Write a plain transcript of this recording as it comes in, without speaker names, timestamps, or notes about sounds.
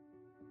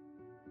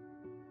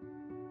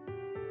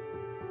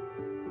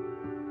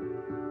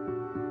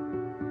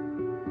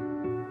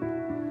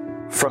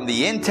From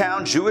the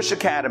In-Town Jewish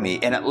Academy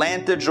in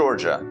Atlanta,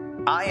 Georgia,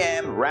 I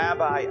am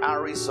Rabbi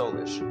Ari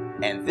Solish,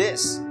 and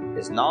this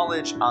is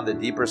Knowledge on the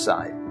Deeper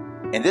Side.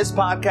 In this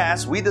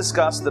podcast, we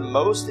discuss the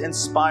most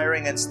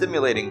inspiring and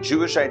stimulating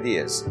Jewish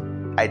ideas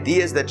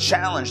that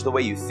challenge the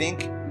way you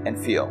think and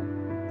feel.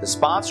 To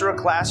sponsor a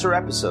class or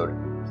episode,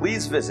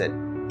 please visit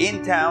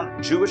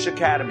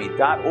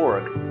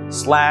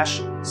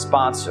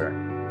intownjewishacademy.org/sponsor.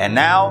 And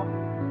now,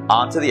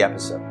 on to the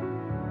episode.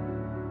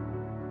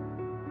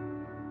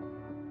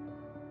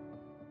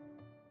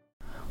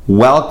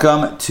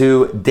 Welcome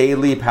to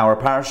Daily Power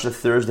Parsha,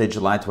 Thursday,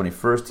 July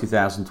 21st,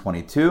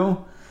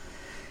 2022.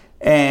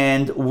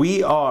 And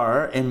we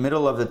are in the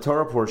middle of the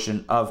Torah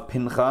portion of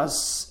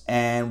Pinchas,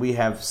 and we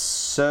have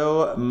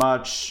so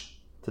much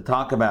to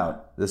talk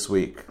about this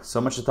week.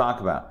 So much to talk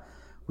about.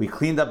 We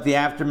cleaned up the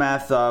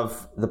aftermath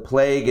of the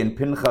plague and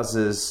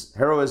Pinchas's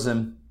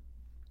heroism.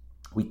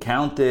 We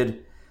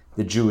counted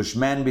the Jewish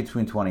men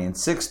between 20 and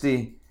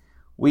 60.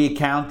 We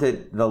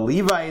counted the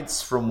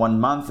Levites from 1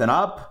 month and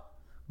up.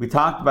 We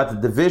talked about the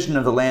division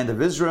of the land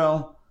of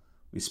Israel.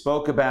 We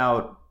spoke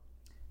about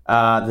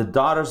the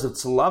daughters of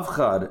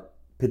Tzlavchad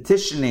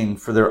petitioning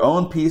for their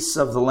own piece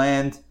of the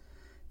land.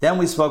 Then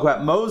we spoke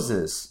about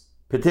Moses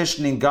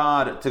petitioning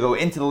God to go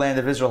into the land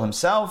of Israel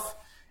himself,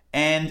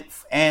 and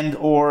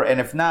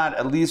if not,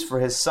 at least for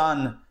his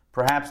son,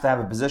 perhaps to have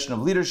a position of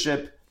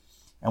leadership.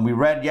 And we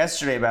read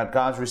yesterday about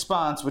God's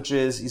response, which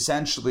is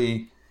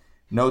essentially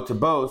no to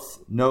both,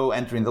 no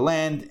entering the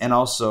land, and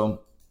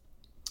also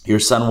your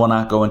son will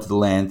not go into the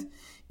land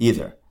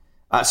either.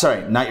 Your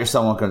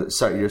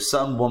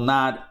son will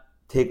not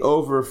take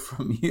over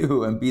from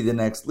you and be the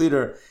next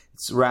leader.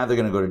 It's rather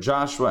going to go to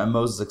Joshua, and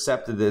Moses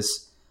accepted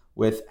this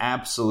with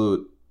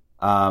absolute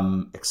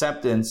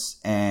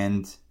acceptance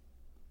and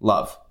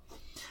love.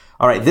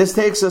 All right, this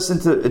takes us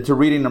into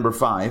reading number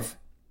 5.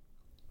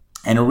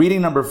 And in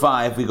reading number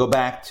 5, we go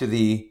back to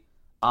the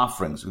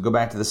offerings. We go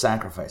back to the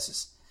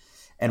sacrifices.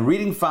 And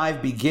reading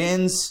 5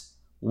 begins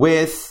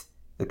with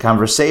the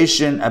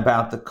conversation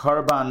about the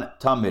Karban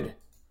Tamid.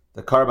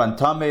 The Karban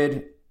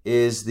Tamid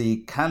is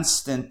the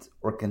constant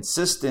or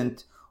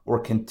consistent or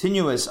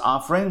continuous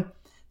offering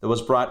that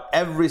was brought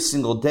every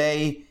single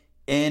day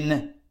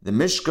in the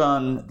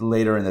Mishkan,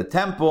 later in the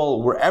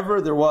temple, wherever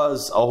there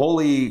was a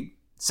holy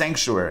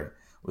sanctuary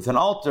with an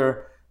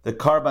altar. The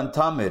Karban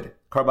Tamid,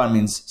 Karban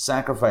means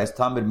sacrifice,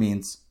 Tamid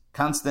means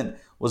constant,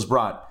 was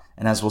brought.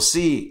 And as we'll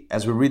see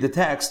as we read the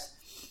text,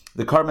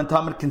 the Karban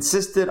Tamid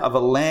consisted of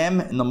a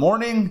lamb in the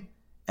morning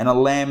and a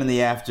lamb in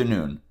the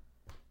afternoon.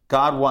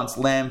 God wants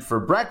lamb for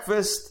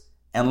breakfast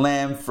and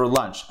lamb for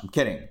lunch. I'm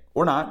kidding.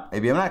 Or not.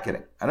 Maybe I'm not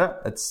kidding. I don't know.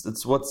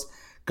 It's what's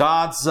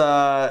God's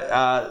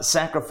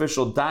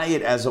sacrificial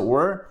diet, as it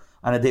were,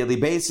 on a daily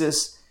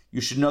basis.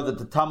 You should know that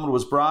the Talmud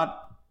was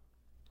brought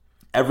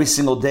every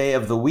single day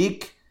of the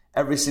week,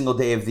 every single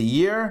day of the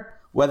year,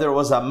 whether it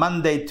was a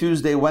Monday,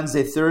 Tuesday,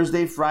 Wednesday,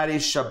 Thursday, Friday,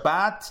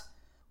 Shabbat,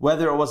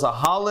 whether it was a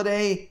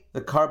holiday,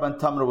 the Karban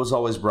Tamid was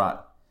always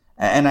brought.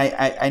 And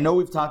I know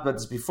we've talked about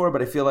this before,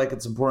 but I feel like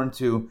it's important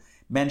to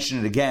mention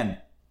it again.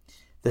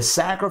 The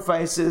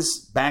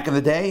sacrifices back in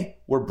the day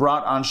were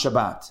brought on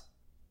Shabbat.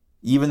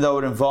 Even though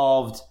it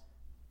involved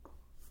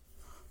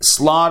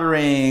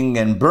slaughtering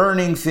and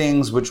burning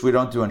things, which we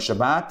don't do on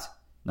Shabbat,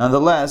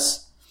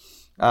 nonetheless,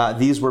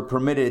 these were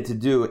permitted to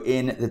do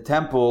in the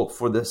temple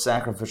for the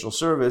sacrificial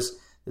service.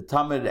 The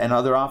Tamid and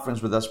other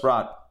offerings were thus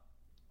brought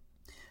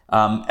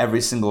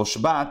every single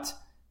Shabbat,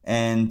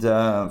 and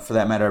for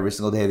that matter, every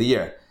single day of the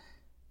year.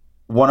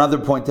 One other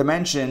point to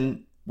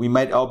mention, we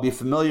might all be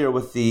familiar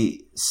with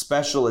the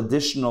special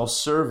additional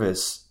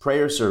service,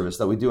 prayer service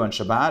that we do on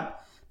Shabbat,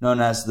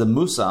 known as the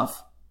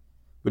Musaf,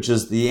 which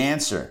is the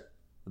answer,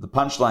 the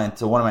punchline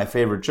to one of my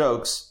favorite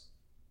jokes.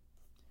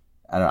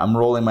 I'm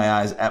rolling my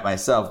eyes at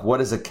myself.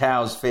 What is a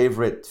cow's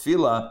favorite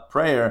tefillah,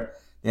 prayer?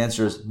 The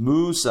answer is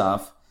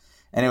Musaf.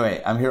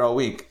 Anyway, I'm here all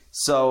week.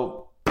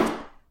 So,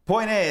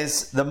 point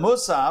is, the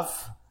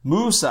Musaf,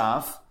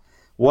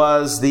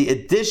 is the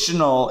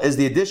additional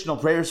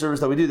prayer service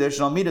that we do, the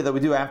additional midah that we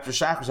do after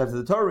Shachris, after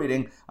the Torah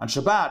reading on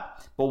Shabbat.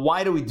 But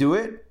why do we do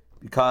it?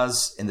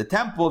 Because in the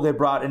temple, they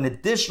brought an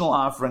additional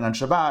offering on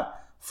Shabbat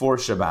for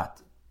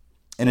Shabbat,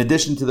 in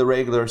addition to the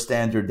regular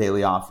standard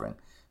daily offering.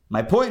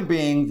 My point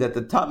being that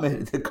the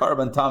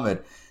Karban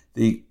Tamid,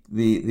 the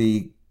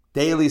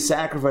daily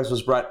sacrifice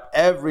was brought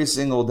every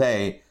single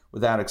day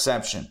without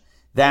exception.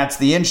 That's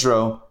the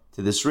intro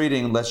to this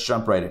reading. Let's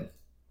jump right in.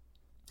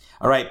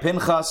 All right,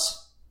 Pinchas.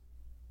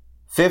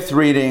 5th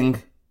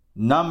reading,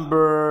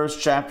 Numbers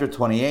chapter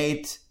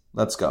 28.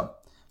 Let's go.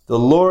 The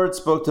Lord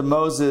spoke to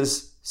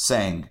Moses,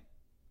 saying,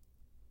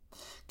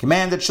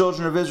 "Command the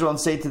children of Israel and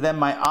say to them,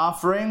 my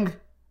offering,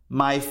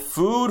 my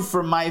food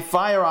for my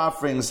fire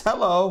offerings."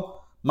 Hello,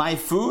 my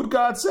food,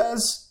 God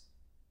says.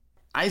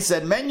 I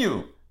said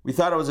menu. We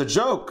thought it was a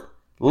joke.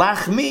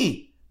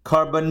 Lachmi,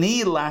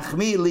 karbani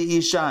lachmi li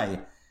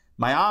ishai.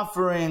 My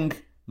offering,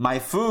 my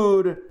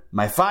food,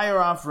 my fire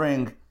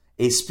offering,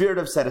 a spirit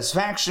of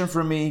satisfaction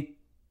for me.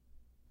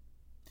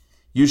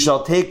 you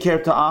shall take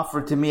care to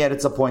offer to me at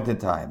its appointed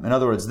time. In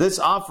other words, this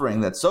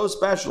offering that's so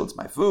special, it's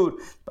my food,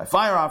 my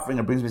fire offering,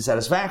 it brings me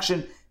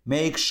satisfaction.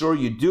 Make sure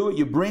you do it,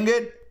 you bring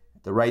it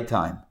at the right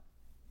time.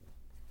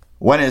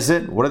 When is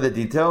it? What are the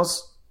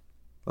details?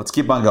 Let's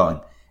keep on going.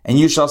 And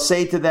you shall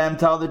say to them,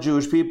 tell the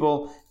Jewish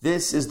people,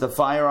 this is the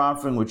fire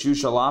offering which you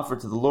shall offer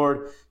to the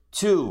Lord,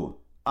 2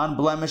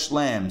 unblemished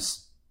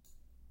lambs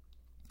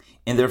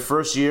in their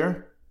first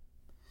year.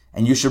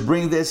 And you should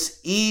bring this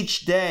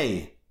each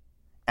day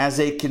as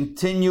a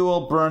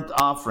continual burnt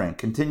offering.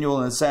 Continual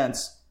in the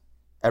sense,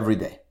 every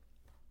day.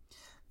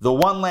 The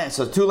one lamb,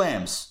 so 2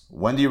 lambs.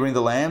 When do you bring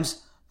the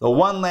lambs? The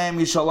one lamb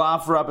you shall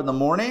offer up in the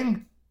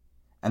morning,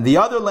 and the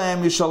other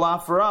lamb you shall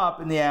offer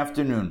up in the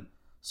afternoon.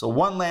 So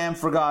 1 lamb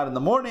for God in the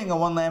morning and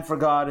 1 lamb for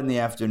God in the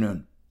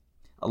afternoon.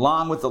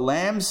 Along with the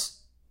lambs.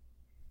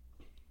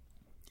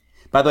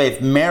 By the way,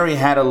 if Mary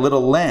had a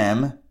little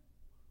lamb,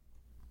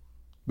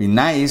 be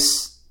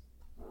nice,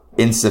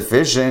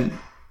 insufficient,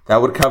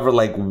 that would cover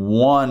like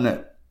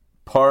 1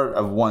 part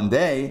of 1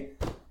 day.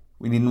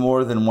 We need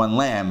more than 1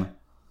 lamb.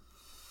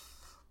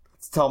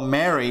 Let's tell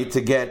Mary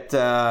to get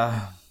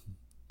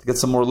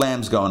some more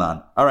lambs going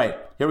on. All right,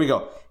 here we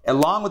go.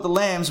 Along with the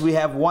lambs, we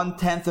have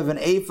 1/10 of an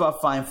ephah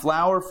fine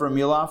flour for a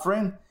meal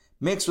offering,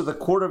 mixed with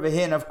 1/4 of a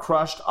hin of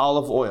crushed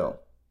olive oil.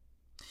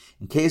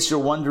 In case you're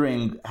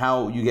wondering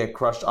how you get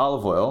crushed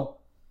olive oil,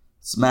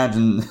 let's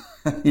imagine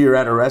you're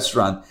at a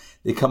restaurant.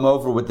 They come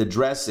over with the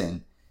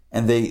dressing,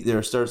 and they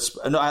start.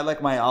 No, I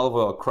like my olive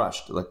oil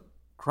crushed. Like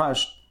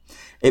crushed,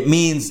 it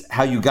means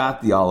how you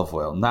got the olive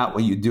oil, not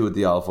what you do with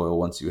the olive oil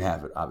once you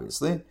have it.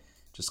 Obviously,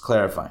 just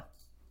clarifying.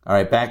 All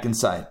right, back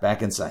inside.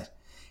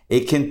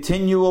 A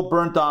continual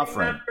burnt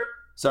offering.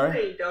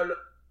 Sorry?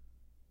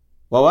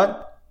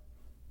 What?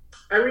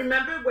 I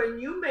remember when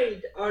you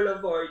made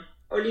olive oil.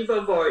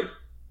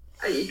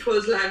 It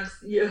was like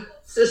you're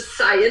the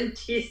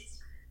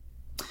scientist.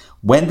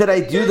 When did I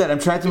do that? I'm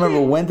trying to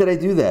remember. When did I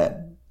do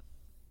that?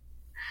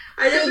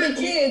 I don't know. The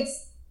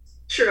kids.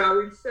 Sure, I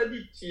will send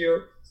it to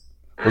you.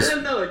 I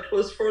don't know. It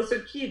was for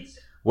the kids.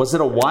 Was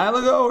it a while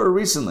ago or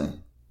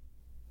recently?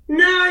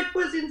 No, it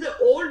was in the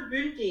old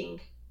building.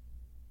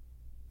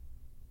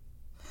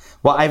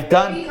 Well, I've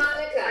done...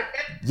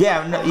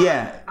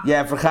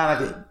 Yeah, for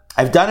Hanukkah.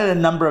 I've done it a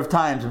number of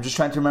times. I'm just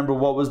trying to remember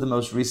what was the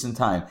most recent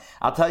time.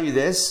 I'll tell you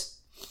this.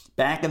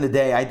 Back in the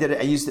day, I did it.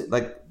 I used to,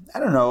 I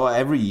don't know,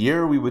 every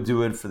year we would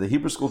do it for the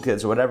Hebrew school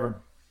kids or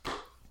whatever.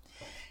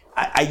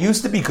 I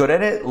used to be good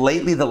at it.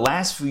 Lately, the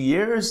last few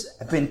years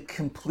have been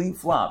complete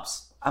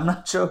flops. I'm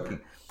not joking.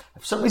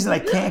 For some reason, I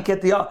can't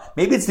get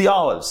maybe it's the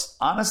olives.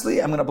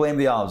 Honestly, I'm going to blame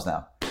the olives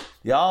now.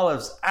 The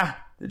olives,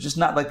 they're just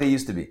not like they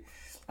used to be.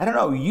 I don't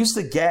know. We used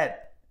to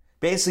get,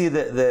 basically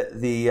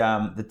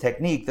the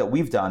technique that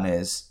we've done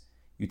is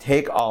you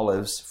take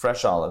olives,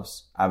 fresh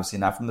olives, obviously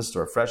not from the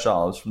store, fresh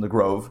olives from the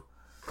Grove.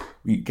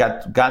 We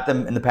got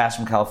them in the past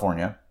from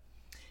California,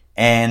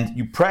 and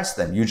you press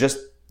them. You just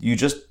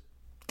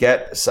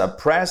get a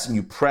press and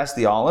you press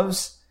the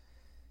olives.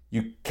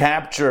 You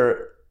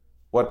capture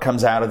what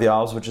comes out of the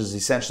olives, which is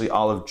essentially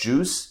olive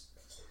juice.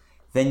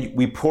 Then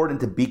we pour it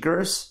into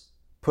beakers,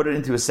 put it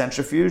into a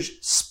centrifuge,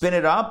 spin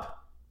it up,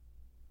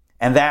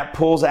 and that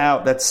pulls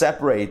out, that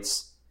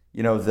separates,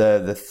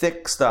 the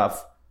thick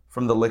stuff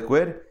from the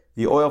liquid.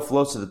 The oil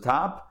flows to the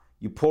top.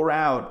 You pour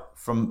out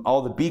from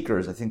all the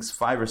beakers, I think it's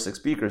 5 or 6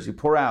 beakers, you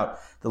pour out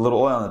the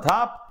little oil on the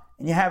top,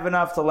 and you have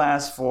enough to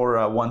last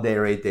for 1 day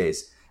or 8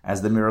 days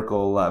as the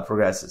miracle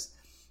progresses.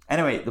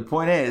 Anyway, the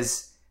point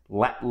is,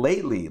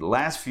 lately, the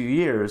last few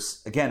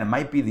years, again, it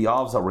might be the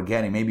olives that we're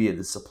getting. Maybe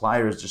the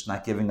supplier is just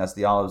not giving us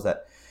the olives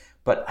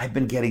but I've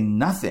been getting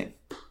nothing,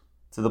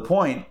 to the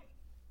point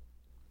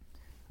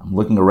I'm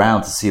looking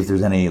around to see if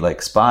there's any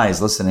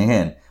spies listening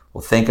in.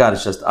 Well, thank God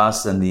it's just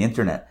us and the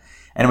internet.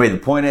 Anyway, the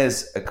point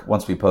is,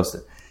 once we post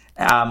it,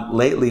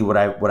 lately what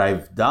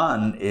I've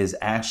done is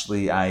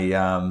actually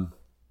I'm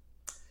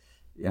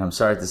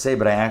sorry to say,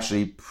 but I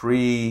actually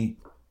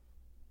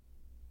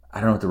I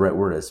don't know what the right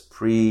word is,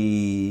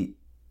 pre-juice,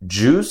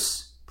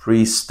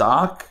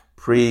 pre-stock,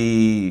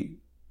 pre-pour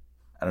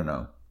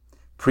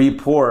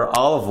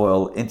olive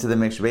oil into the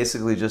mixture.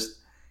 Basically just,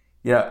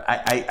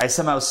 I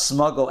somehow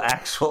smuggle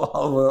actual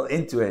olive oil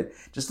into it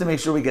just to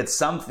make sure we get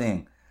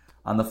something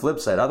on the flip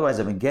side. Otherwise,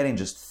 I've been getting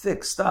just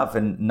thick stuff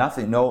and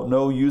nothing,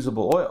 no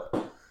usable oil,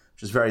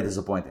 which is very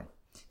disappointing.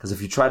 Because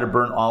if you try to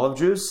burn olive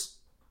juice,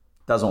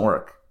 it doesn't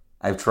work.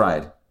 I've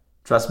tried.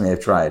 Trust me,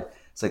 I've tried.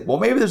 It's like, well,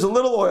 maybe there's a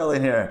little oil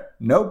in here.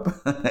 Nope.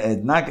 That's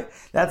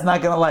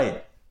not going to light.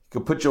 You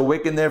could put your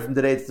wick in there from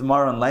today to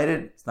tomorrow and light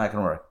it. It's not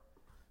going to work.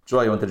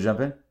 Joy, you wanted to jump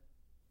in?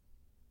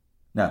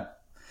 No.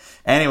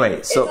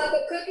 Anyway, so... It's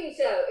like a cooking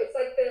show. It's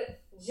like the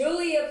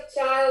Julia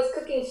Child's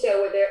cooking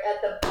show where they're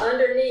at the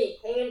underneath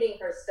handing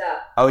her stuff.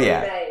 Oh,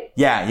 yeah.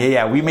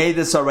 Yeah. We made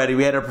this already.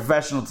 We had a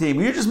professional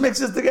team. You just mix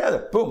this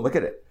together. Boom, look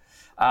at it.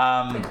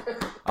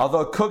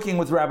 Although cooking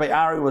with Rabbi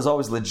Ari was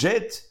always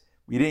legit,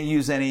 we didn't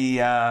use any,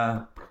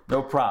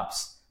 no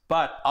props.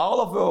 But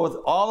olive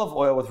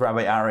oil with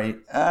Rabbi Ari,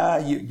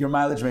 your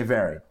mileage may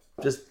vary.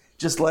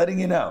 Just letting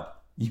you know.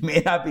 You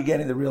may not be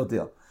getting the real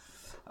deal.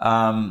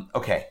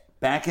 Okay,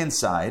 back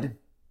inside.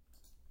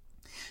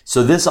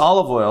 So this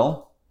olive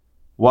oil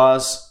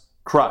was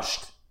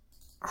crushed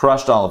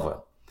olive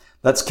oil.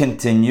 Let's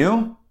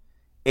continue.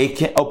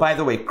 By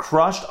the way,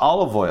 crushed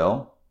olive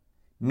oil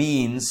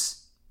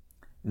means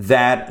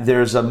that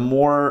there's a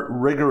more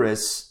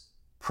rigorous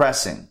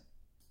pressing.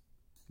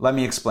 Let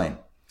me explain.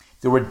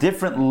 There were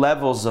different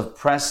levels of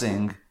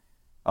pressing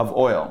of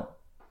oil.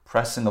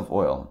 Pressing of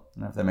oil. I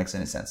don't know if that makes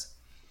any sense.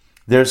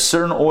 There's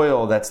certain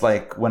oil that's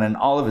like when an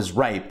olive is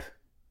ripe,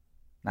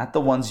 not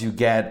the ones you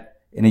get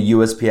in a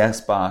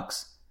USPS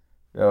box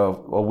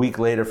a week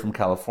later from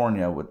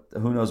California with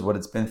who knows what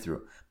it's been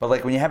through. But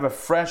like when you have a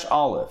fresh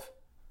olive,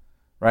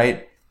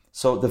 right?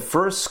 So the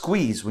first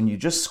squeeze, when you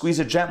just squeeze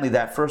it gently,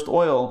 that first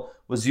oil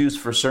was used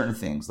for certain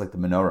things like the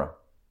menorah.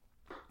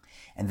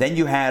 And then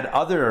you had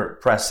other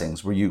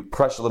pressings where you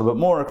crush a little bit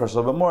more,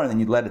 and then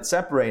you let it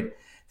separate.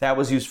 That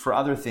was used for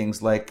other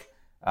things like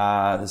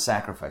the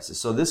sacrifices.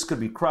 So this could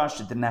be crushed.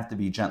 It didn't have to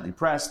be gently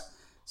pressed.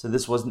 So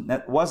this wasn't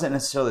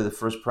necessarily the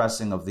first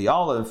pressing of the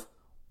olive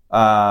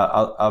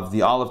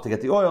to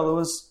get the oil. It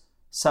was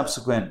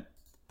subsequent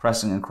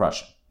pressing and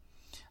crushing.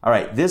 All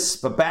right,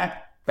 but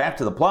back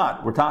to the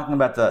plot. We're talking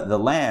about the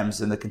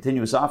lambs and the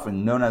continuous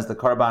offering known as the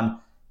Karban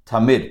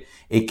Tamid,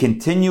 a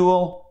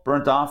continual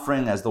burnt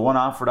offering as the one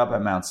offered up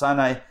at Mount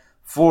Sinai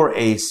for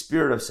a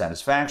spirit of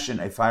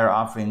satisfaction, a fire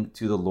offering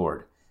to the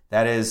Lord.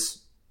 That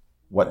is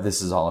what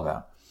this is all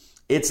about.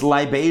 It's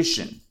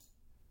libation.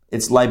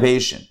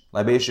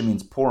 Libation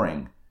means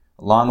pouring.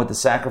 Along with the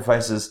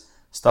sacrifices,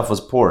 stuff was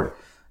poured.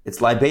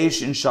 Its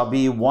libation shall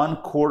be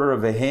 1/4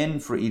 of a hin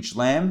for each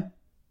lamb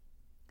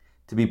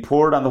to be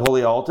poured on the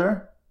holy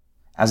altar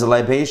as a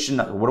libation.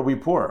 What do we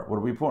pour? What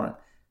are we pouring?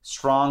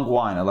 Strong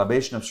wine, a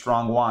libation of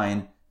strong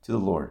wine to the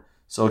Lord.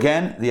 So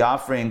again, the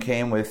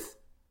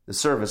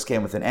service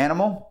came with an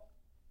animal,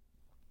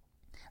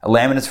 a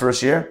lamb in its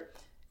first year,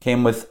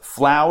 came with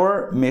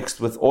flour mixed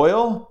with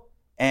oil,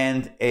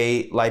 and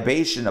a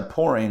libation, a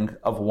pouring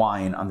of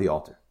wine on the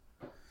altar.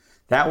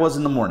 That was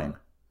in the morning.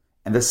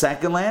 And the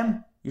second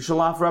lamb, you shall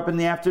offer up in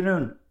the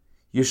afternoon.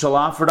 You shall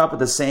offer it up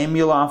with the same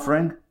meal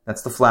offering,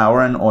 that's the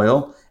flour and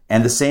oil,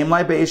 and the same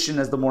libation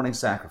as the morning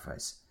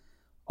sacrifice.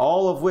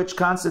 All of which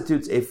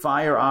constitutes a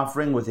fire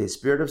offering with a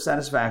spirit of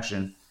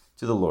satisfaction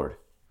to the Lord.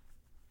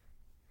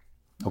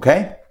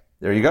 Okay,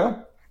 there you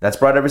go. That's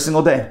brought every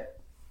single day.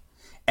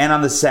 And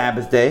on the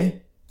Sabbath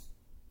day,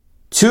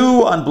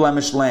 2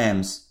 unblemished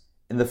lambs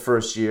in the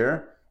first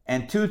year,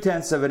 and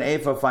 2/10 of an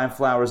ephah of fine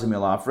flour as a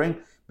meal offering,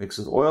 mixed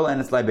with oil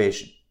and its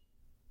libation.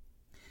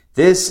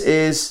 This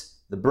is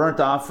the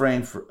burnt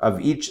offering of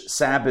each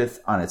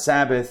Sabbath on its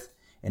Sabbath,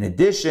 in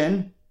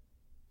addition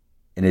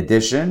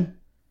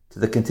to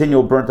the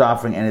continual burnt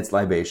offering and its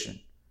libation.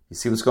 You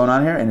see what's going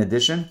on here? In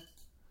addition?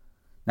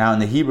 Now in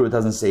the Hebrew, it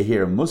doesn't say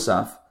here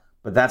musaf,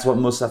 but that's what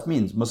musaf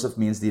means. Musaf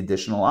means the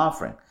additional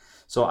offering.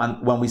 So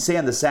when we say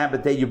on the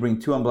Sabbath day you bring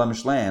 2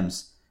 unblemished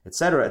lambs,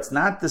 etc., it's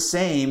not the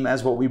same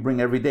as what we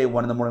bring every day,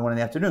 1 in the morning, 1 in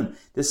the afternoon.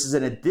 This is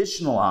an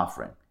additional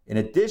offering. In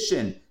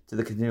addition to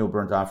the continual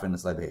burnt offering and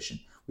its libation,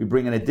 we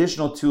bring an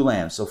additional 2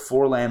 lambs, so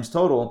 4 lambs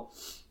total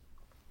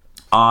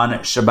on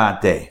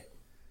Shabbat day.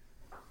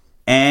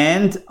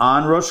 And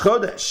on Rosh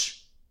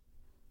Chodesh,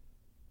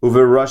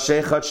 Uver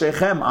Roshei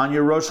Chodshechem, on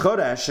your Rosh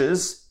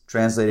Chodeshes,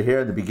 translated here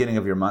at the beginning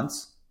of your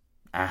months.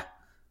 I'm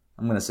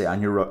going to say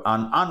on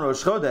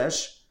Rosh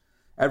Chodesh,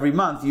 every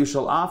month you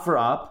shall offer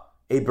up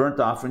a burnt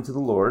offering to the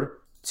Lord,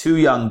 2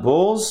 young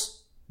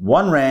bulls,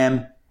 1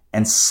 ram,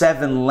 and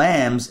 7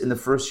 lambs in the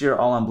first year,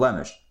 all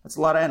unblemished. That's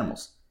a lot of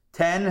animals.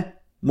 10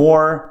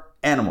 more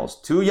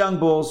animals, 2 young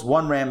bulls,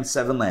 1 ram, and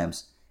 7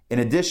 lambs. In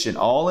addition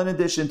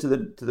to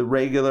the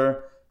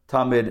regular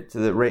tamid,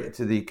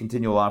 to the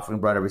continual offering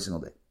brought every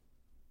single day.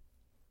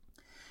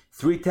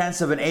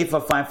 3/10 of an ephah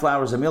of fine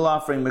flour as a meal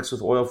offering mixed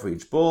with oil for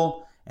each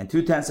bull, and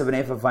 2/10 of an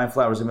ephah of fine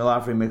flour as a meal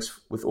offering mixed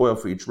with oil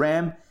for each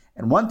ram,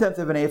 and 1/10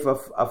 of an ephah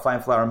of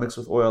fine flour mixed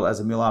with oil as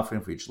a meal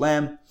offering for each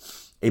lamb,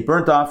 a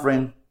burnt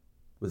offering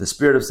with a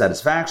spirit of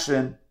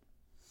satisfaction,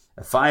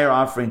 a fire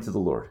offering to the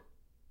Lord.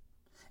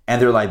 And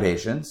their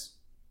libations,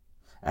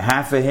 a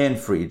half a hin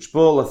for each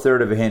bull,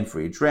 1/3 of a hin for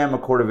each ram,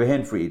 1/4 of a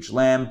hin for each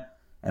lamb,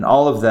 and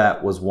all of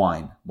that was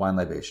wine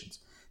libations.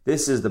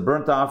 This is the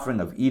burnt offering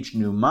of each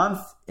new month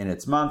in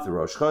its month, the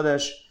Rosh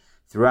Chodesh.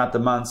 Throughout the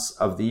months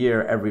of the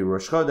year, every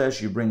Rosh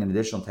Chodesh, you bring an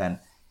additional 10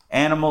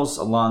 animals,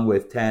 along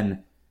with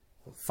 10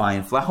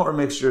 fine flour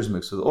mixtures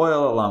mixed with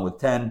oil, along with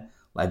 10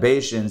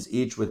 libations,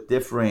 each with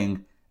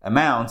differing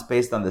amounts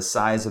based on the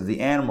size of the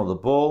animal. The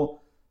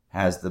bull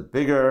has the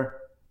bigger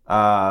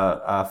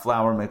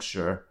flour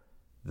mixture,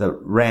 the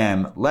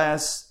ram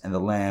less, and the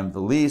lamb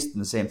the least,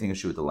 and the same thing is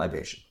true with the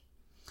libation.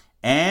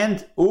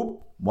 And,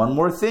 one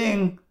more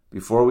thing,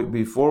 before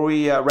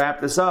we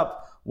wrap this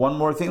up, one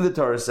more thing the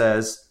Torah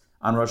says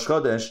on Rosh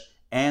Chodesh,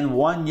 and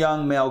 1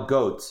 young male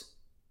goat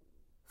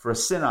for a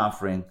sin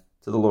offering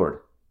to the Lord.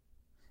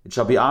 It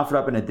shall be offered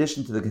up in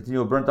addition to the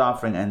continual burnt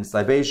offering and its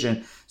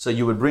libation. So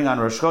you would bring on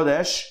Rosh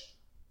Chodesh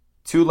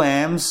 2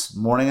 lambs,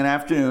 morning and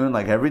afternoon,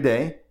 like every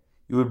day.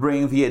 you would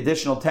bring the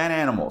additional 10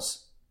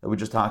 animals that we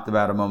just talked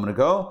about a moment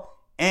ago,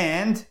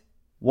 and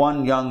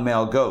 1 young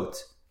male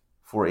goat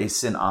for a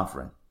sin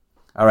offering.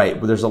 All right,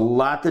 but there's a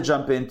lot to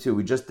jump into.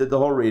 We just did the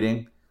whole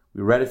reading.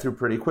 We read it through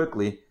pretty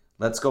quickly.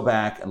 Let's go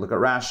back and look at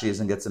Rashi's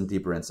and get some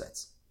deeper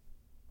insights.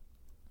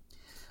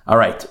 All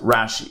right,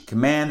 Rashi,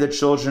 command the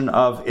children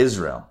of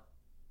Israel.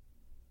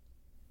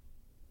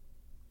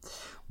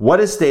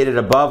 What is stated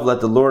above, let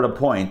the Lord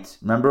appoint.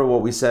 Remember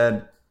what we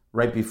said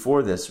right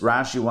before this.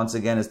 Rashi, once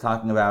again, is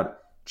talking about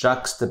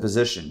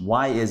juxtaposition.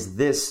 Why is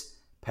this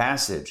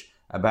passage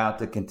about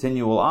the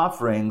continual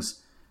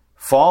offerings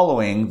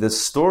following the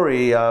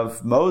story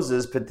of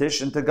Moses'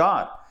 petition to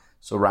God?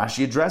 So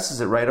Rashi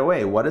addresses it right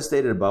away. What is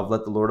stated above,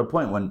 let the Lord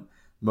appoint. When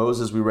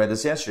Moses, we read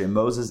this yesterday,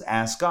 Moses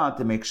asked God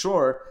to make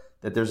sure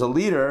that there's a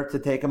leader to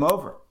take him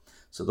over.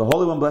 So the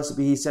Holy One, blessed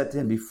be He, said to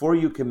him, before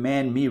you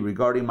command me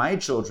regarding my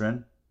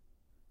children,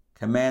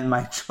 command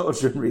my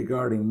children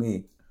regarding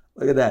me.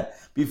 Look at that.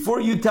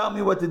 Before you tell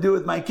me what to do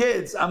with my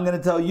kids, I'm going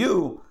to tell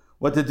you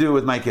what to do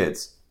with my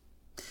kids.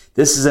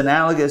 This is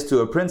analogous to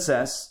a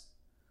princess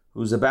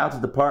who's about to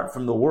depart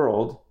from the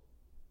world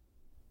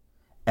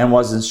and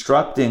was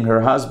instructing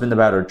her husband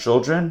about her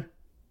children.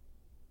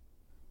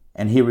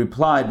 And he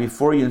replied,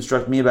 before you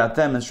instruct me about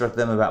them, instruct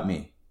them about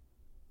me.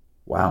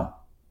 Wow.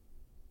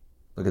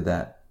 Look at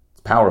that.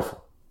 It's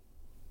powerful.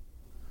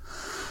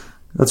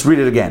 Let's read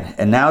it again.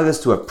 Analogous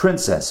to a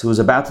princess who is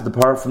about to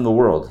depart from the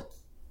world.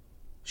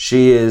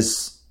 She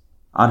is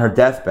on her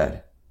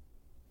deathbed.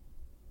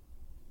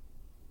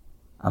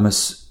 I'm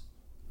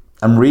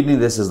reading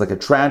this as like a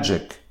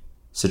tragic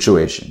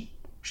situation.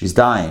 She's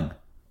dying.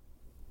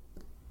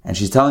 And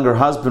she's telling her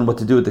husband what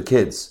to do with the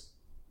kids.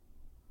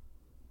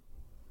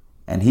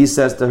 And he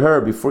says to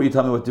her, before you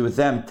tell me what to do with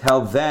them,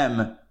 tell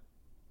them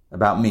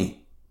about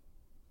me.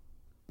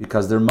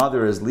 Because their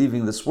mother is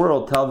leaving this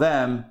world, tell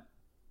them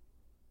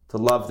to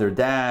love their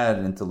dad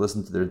and to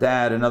listen to their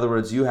dad. In other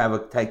words, you have a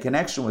tight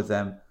connection with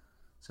them,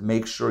 so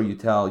make sure you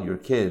tell your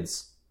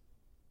kids,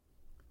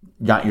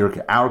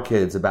 our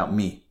kids, about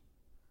me.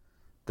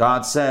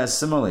 God says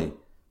similarly,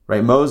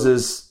 right?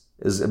 Moses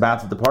is about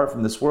to depart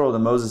from this world,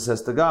 and Moses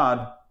says to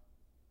God,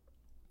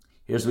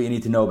 here's what you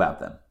need to know about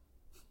them.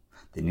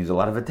 They need a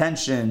lot of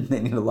attention.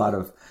 They need a lot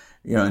of,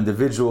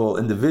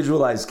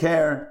 individualized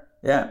care.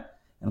 Yeah.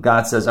 And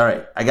God says, all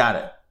right, I got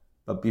it.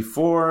 But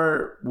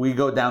before we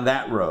go down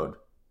that road,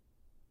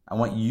 I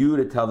want you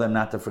to tell them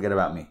not to forget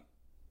about me.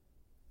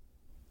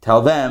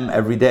 Tell them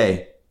every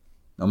day,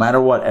 no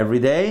matter what, every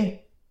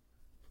day,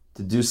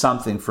 to do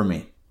something for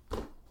me.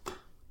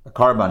 A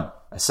korban,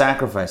 a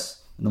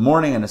sacrifice in the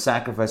morning and a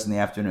sacrifice in the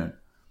afternoon.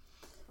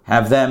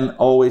 Have them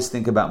always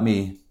think about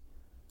me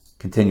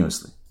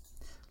continuously.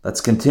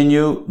 Let's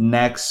continue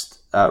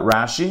next,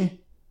 Rashi.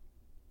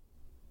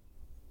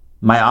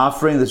 My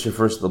offering, this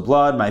refers to the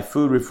blood. My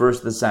food refers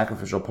to the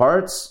sacrificial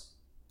parts.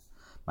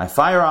 My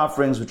fire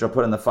offerings, which are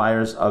put in the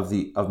fires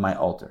of my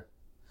altar.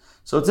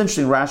 So it's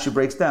interesting, Rashi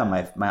breaks down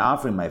my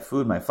offering, my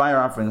food, my fire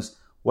offerings.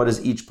 What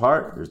is each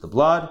part? There's the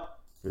blood,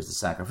 there's the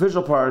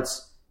sacrificial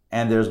parts,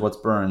 and there's what's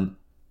burnt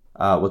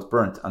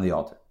on the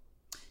altar.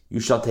 You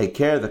shall take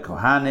care, the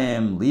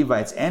Kohanim,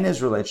 Levites, and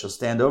Israelites shall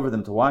stand over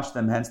them to watch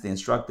them. Hence they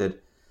instructed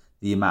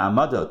the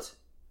Ma'amadot,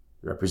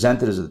 the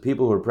representatives of the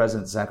people who were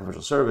present at the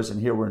sacrificial service.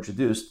 And here we're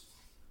introduced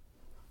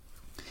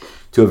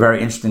to a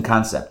very interesting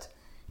concept.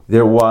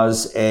 There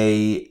was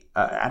I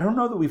don't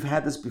know that we've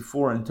had this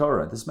before in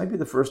Torah. This might be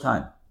the first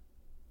time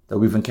that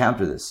we've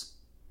encountered this.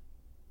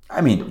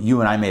 I mean, you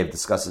and I may have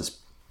discussed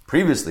this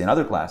previously in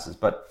other classes,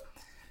 but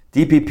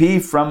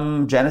DPP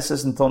from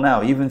Genesis until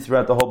now, even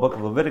throughout the whole book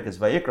of Leviticus,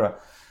 Vayikra,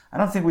 I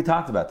don't think we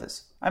talked about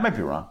this. I might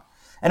be wrong.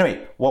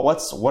 Anyway,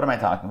 what am I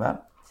talking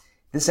about?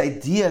 This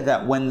idea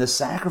that when the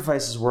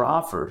sacrifices were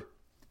offered,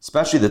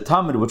 especially the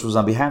Talmud, which was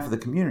on behalf of the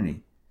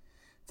community,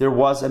 there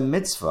was a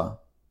mitzvah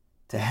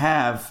to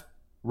have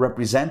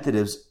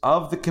representatives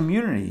of the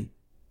community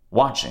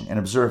watching and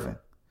observing.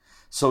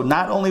 So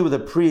not only were the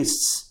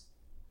priests,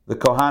 the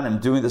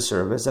Kohanim, doing the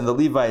service, and the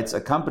Levites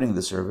accompanying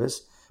the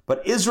service,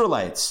 but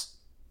Israelites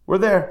were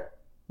there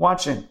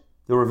watching.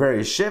 There were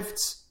various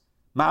shifts,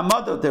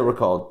 Ma'amadot they were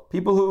called,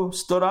 people who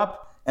stood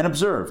up and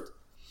observed.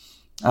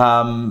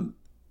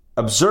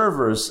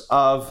 Observers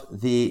of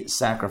the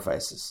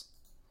sacrifices.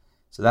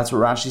 So that's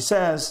what Rashi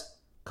says.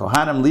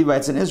 Kohanim,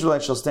 Levites, and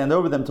Israelites shall stand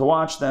over them to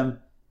watch them.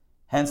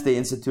 Hence they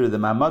instituted the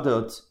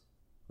Ma'amadot,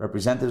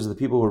 representatives of the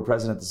people who were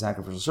present at the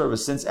sacrificial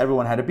service, since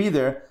everyone had to be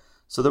there.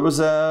 So there was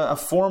a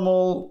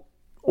formal,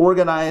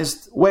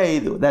 organized way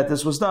that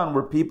this was done,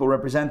 where people,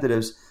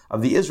 representatives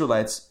of the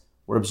Israelites,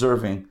 were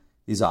observing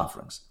these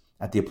offerings.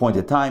 At the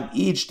appointed time,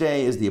 each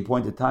day is the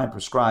appointed time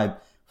prescribed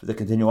for the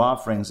continual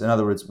offerings. In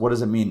other words, what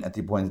does it mean at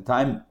the appointed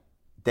time?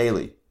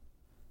 Daily.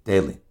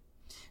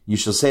 You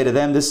shall say to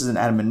them, this is an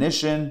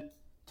admonition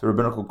to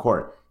rabbinical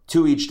court,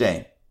 to each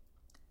day,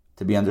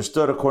 to be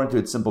understood according to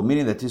its simple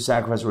meaning that 2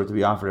 sacrifices were to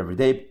be offered every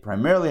day.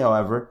 Primarily,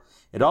 however,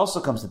 it also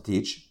comes to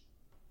teach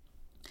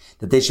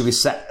that they should be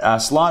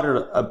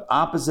slaughtered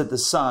opposite the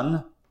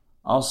sun,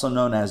 also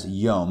known as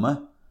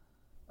Yom,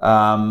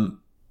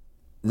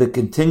 the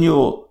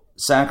continual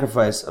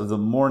sacrifice of the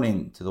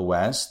morning to the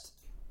west,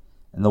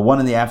 and the one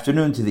in the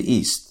afternoon to the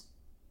east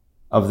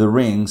of the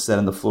ring set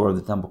on the floor of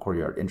the temple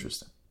courtyard.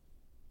 Interesting.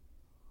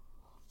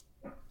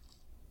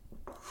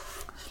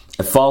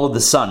 It followed the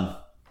sun,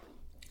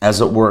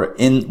 as it were,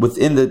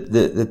 within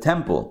the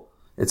temple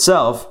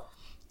itself.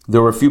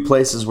 There were a few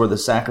places where the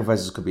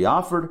sacrifices could be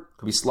offered,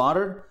 could be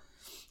slaughtered,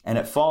 and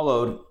it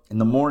followed in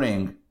the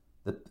morning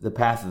the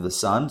path of the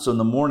sun. So in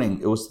the morning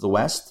it was to the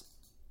west.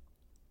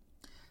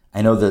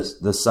 I know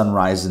the sun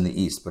rises in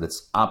the east, but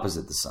it's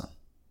opposite the sun,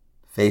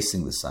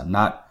 facing the sun,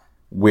 not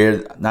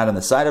on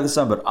the side of the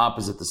sun, but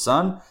opposite the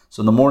sun.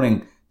 So in the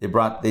morning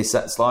they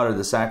slaughtered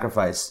the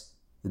sacrifice,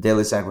 the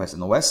daily sacrifice, on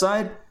the west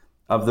side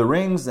of the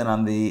rings,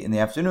 and in the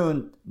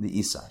afternoon, the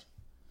east side.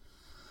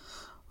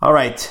 All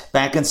right,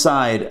 back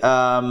inside,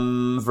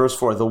 verse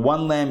 4. The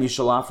one lamb you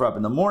shall offer up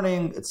in the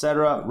morning,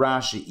 etc.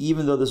 Rashi,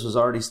 even though this was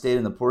already stated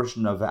in the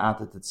portion of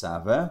Ve'ata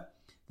Tetzaveh,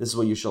 this is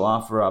what you shall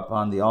offer up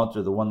on the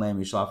altar, the one lamb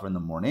you shall offer in the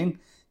morning.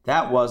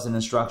 That was an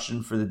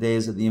instruction for the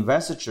days of the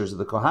investitures of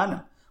the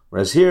Kohanim.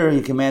 Whereas here,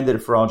 he commanded it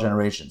for all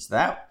generations.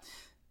 That,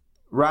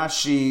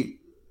 Rashi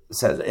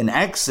says, in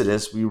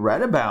Exodus, we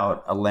read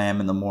about a lamb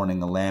in the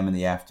morning, a lamb in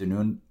the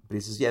afternoon. But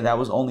he says, yeah, that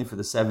was only for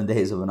the 7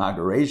 days of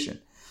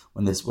inauguration,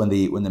 when the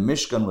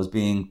Mishkan was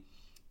being,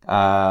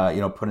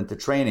 put into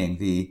training,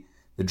 the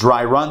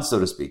dry run, so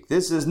to speak.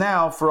 This is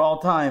now for all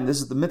time.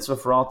 This is the mitzvah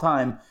for all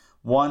time.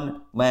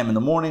 One lamb in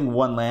the morning,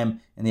 one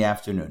lamb in the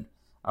afternoon.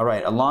 All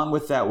right. Along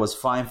with that was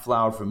fine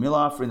flour for meal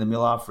offering, the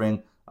meal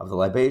offering of the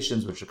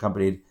libations, which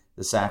accompanied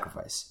the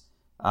sacrifice.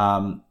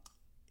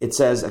 It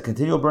says a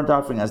continual burnt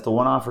offering as the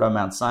one offered on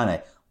Mount Sinai.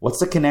 What's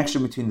the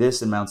connection between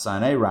this and Mount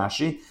Sinai?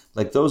 Rashi,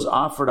 like those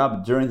offered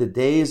up during the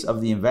days of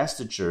the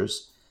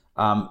investitures,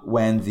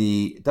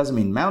 it doesn't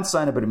mean Mount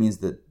Sinai, but it means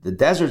the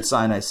desert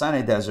Sinai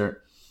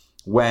desert,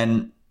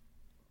 when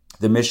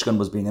the Mishkan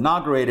was being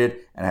inaugurated,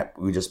 and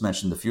we just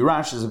mentioned a few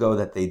Rashis ago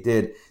that they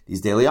did these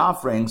daily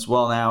offerings.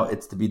 Well, now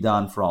it's to be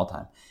done for all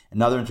time.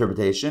 Another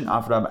interpretation,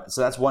 offered up,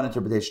 so that's one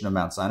interpretation of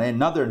Mount Sinai.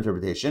 Another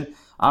interpretation,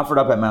 offered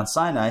up at Mount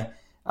Sinai,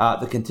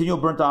 the continual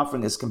burnt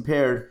offering is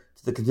compared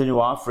to the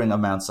continual offering of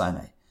Mount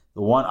Sinai.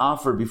 The one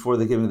offered before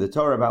the giving of the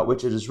Torah, about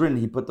which it is written,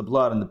 he put the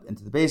blood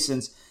into the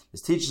basins.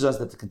 This teaches us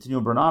that the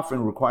continual burnt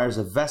offering requires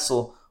a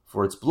vessel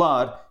for its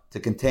blood to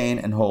contain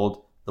and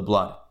hold the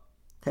blood.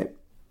 Okay,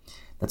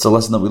 that's a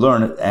lesson that we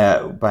learn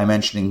by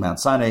mentioning Mount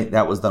Sinai.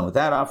 That was done with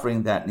that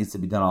offering. That needs to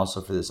be done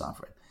also for this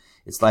offering.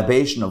 It's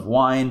libation of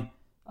wine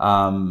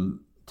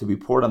to be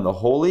poured on the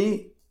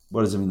holy.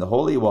 What does it mean, the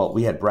holy? Well,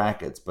 we had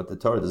brackets, but the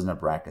Torah doesn't have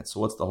brackets.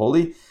 So what's the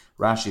holy?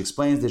 Rashi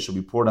explains they shall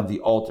be poured on the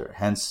altar,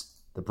 hence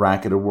the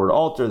bracketed word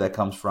altar that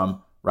comes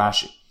from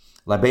Rashi.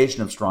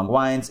 Libation of strong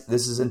wines.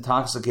 This is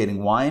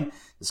intoxicating wine.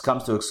 This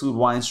comes to exclude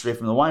wine straight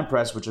from the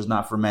winepress, which is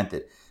not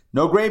fermented.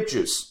 No grape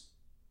juice.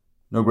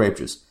 No grape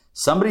juice.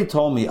 Somebody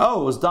told me, it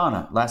was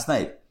Donna last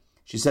night.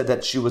 She said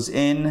that she was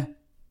in,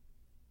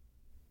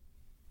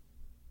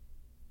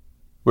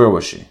 where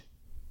was she?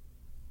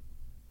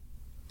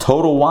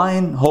 Total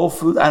Wine, Whole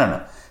Foods, I don't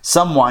know.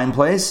 Some wine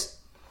place.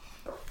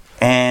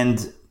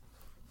 And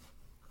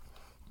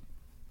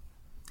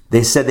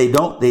they said they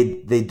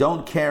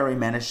don't carry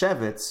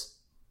Manischewitz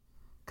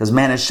because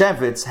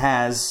Manischewitz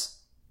has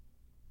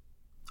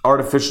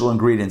artificial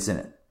ingredients in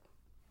it.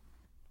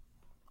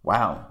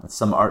 Wow, that's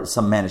some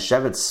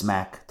Manischewitz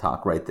smack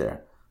talk right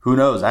there. Who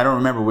knows? I don't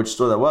remember which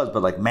store that was,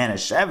 but like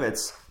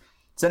Manischewitz,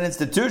 it's an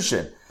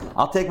institution.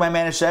 I'll take my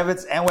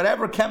Manischewitz and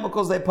whatever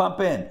chemicals they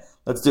pump in.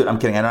 Let's do it. I'm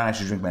kidding. I don't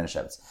actually drink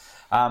Manischewitz,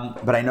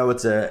 but I know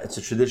it's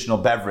a traditional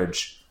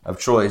beverage of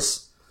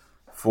choice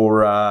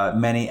for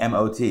many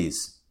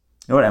MOTs.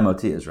 You know what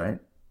MOT is, right?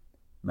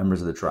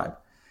 Members of the tribe.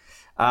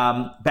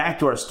 Back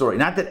to our story.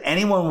 Not that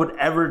anyone would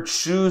ever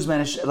choose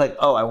Manischewitz, like,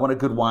 I want a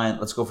good wine,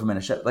 let's go for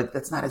Manischewitz. Like,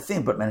 that's not a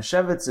thing, but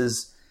Manischewitz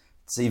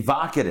it's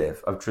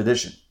evocative of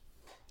tradition.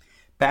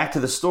 Back to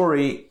the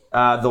story,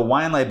 the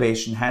wine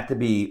libation had to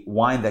be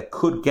wine that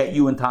could get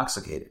you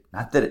intoxicated.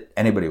 Not that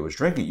anybody was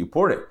drinking, you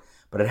poured it,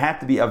 but it had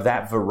to be of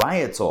that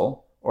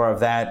varietal or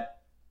of that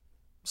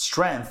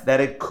strength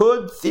that it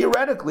could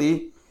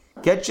theoretically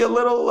get you a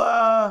little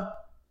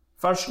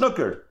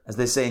verschnuckert, as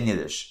they say in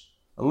Yiddish.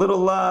 A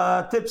little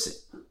tipsy,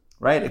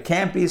 right? It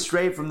can't be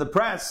straight from the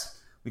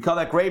press. We call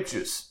that grape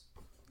juice.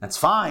 That's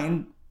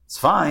fine. It's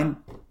fine.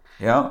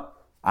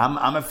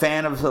 I'm a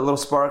fan of a little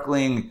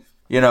sparkling,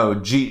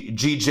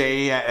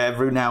 GJ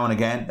every now and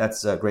again.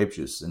 That's grape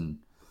juice in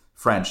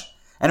French.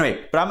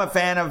 Anyway, but I'm a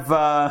fan of,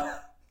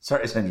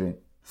 sorry, Sandrine.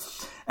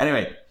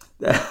 Anyway,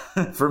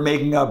 for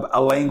making up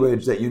a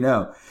language that you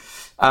know.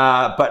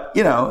 But,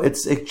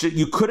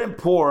 you couldn't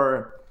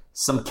pour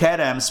some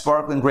Kedem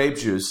sparkling grape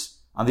juice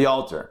on the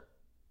altar.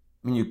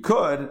 I mean, you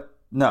could.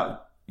 No,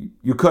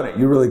 you couldn't.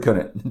 You really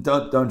couldn't.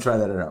 Don't try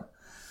that at home.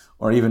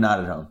 Or even not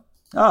at home.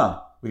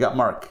 We got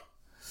Mark.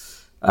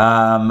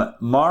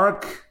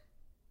 Mark,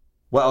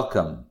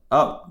 welcome.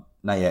 Not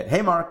yet.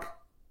 Hey, Mark,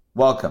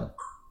 welcome.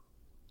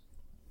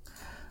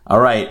 All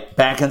right,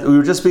 we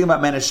were just speaking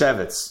about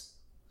Manischewitz.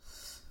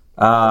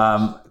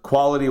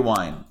 Quality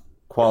wine.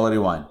 Quality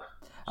wine.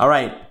 All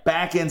right,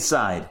 back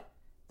inside.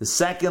 The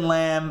second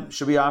lamb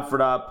should be offered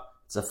up.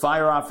 It's a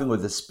fire offering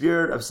with a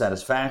spirit of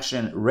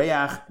satisfaction. Reach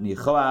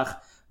nichoach.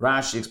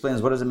 Rashi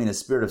explains, what does it mean, a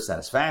spirit of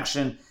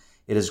satisfaction?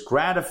 It is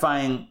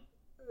gratifying,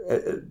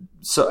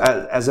 so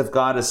as if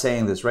God is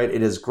saying this, right?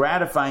 It is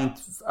gratifying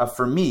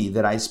for me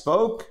that I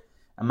spoke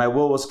and my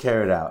will was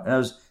carried out.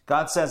 And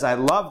God says, I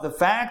love the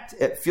fact,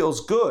 it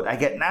feels good. I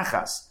get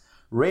nachas.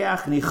 Reach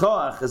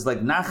nichoach is like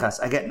nachas.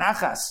 I get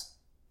nachas.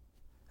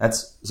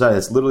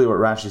 That's literally what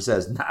Rashi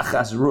says.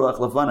 Nachas ruach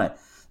lefanai.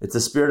 It's the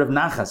spirit of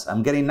nachas.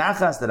 I'm getting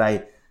nachas that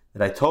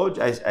I told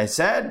you, I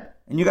said,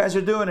 and you guys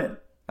are doing it.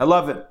 I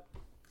love it.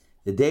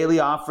 The daily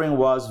offering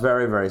was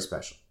very, very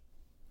special.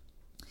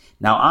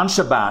 Now on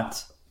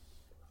Shabbat,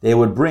 they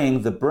would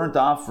bring the burnt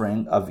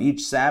offering of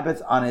each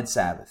Sabbath on its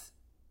Sabbath,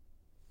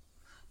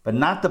 but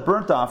not the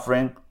burnt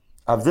offering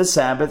of this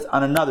Sabbath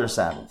on another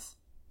Sabbath.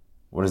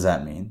 What does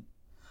that mean?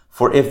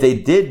 For if they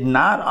did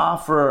not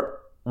offer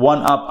one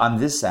up on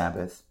this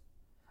Sabbath,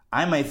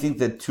 I might think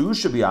that two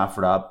should be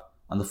offered up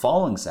on the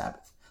following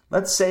Sabbath.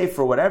 Let's say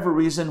for whatever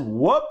reason,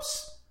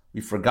 whoops, we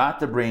forgot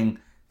to bring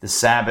the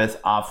Sabbath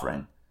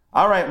offering.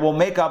 All right, we'll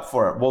make up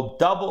for it. We'll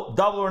double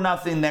or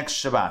nothing next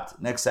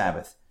Shabbat, next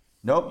Sabbath.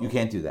 Nope, you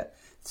can't do that.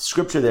 The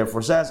scripture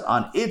therefore says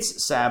on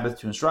its Sabbath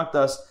to instruct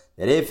us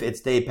that if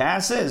its day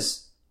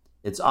passes,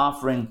 its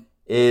offering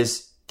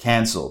is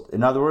canceled.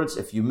 In other words,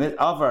 if you miss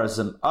avar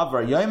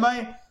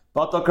yoimai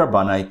batal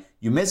karbanai,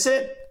 you miss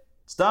it,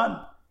 it's done.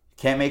 You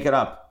can't make it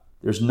up.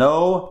 There's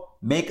no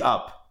make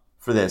up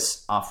for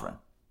this offering.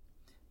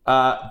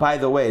 By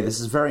the way, this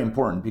is very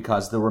important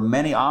because there were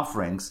many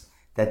offerings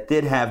that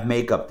did have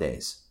make-up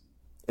days.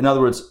 In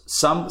other words,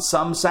 some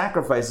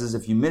sacrifices,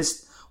 if you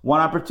missed one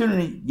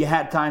opportunity, you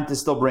had time to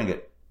still bring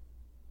it.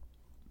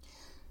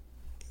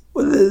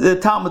 Well, the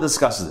Talmud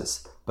discusses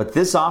this. But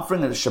this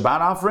offering, the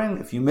Shabbat offering,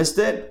 if you missed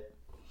it,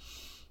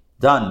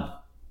 done.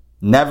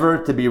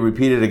 Never to be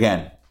repeated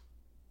again.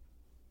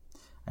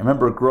 I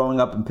remember growing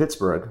up in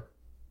Pittsburgh,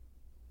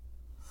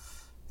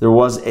 there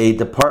was a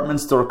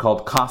department store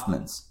called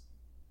Kaufman's.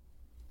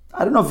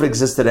 I don't know if it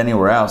existed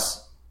anywhere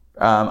else.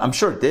 I'm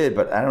sure it did,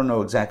 but I don't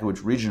know exactly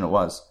which region it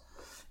was.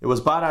 It was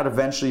bought out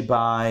eventually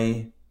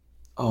by,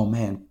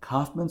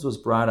 Kaufman's was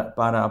bought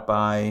out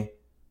by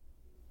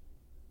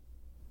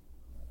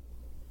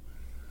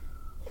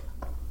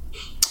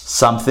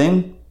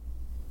something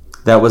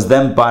that was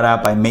then bought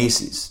out by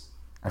Macy's.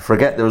 I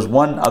forget, there was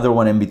one other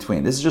one in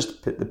between. This is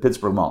just the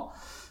Pittsburgh Mall.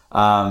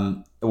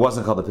 It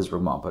wasn't called the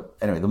Pittsburgh Mall, but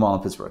anyway, the mall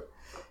in Pittsburgh.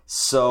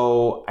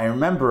 So I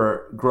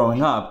remember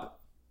growing up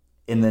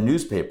in the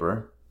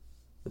newspaper,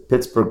 the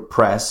Pittsburgh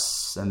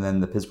Press and then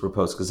the Pittsburgh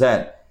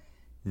Post-Gazette,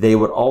 they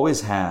would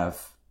always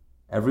have,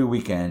 every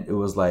weekend, it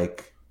was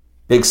like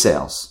big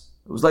sales.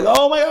 It was like,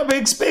 oh my God,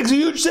 big,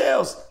 huge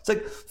sales. It's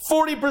like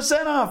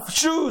 40% off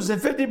shoes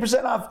and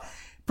 50%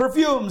 off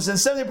perfumes and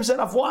 70%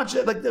 off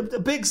watches, like the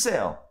big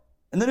sale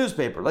in the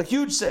newspaper, like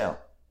huge sale.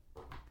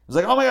 It was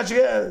like, oh my gosh, you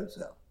get a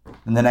sale.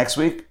 And the next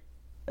week,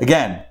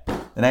 again.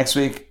 The next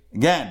week,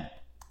 again.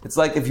 It's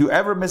like if you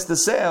ever miss the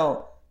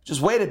sale,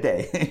 just wait a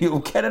day. You'll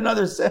get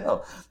another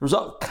sale.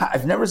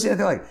 I've never seen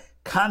anything like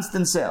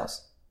constant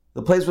sales.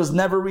 The place was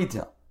never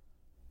retail.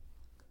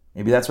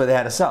 Maybe that's why they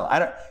had to sell.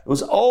 It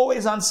was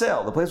always on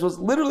sale. The place was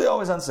literally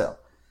always on sale.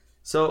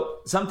 So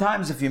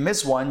sometimes if you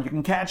miss one, you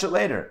can catch it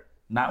later.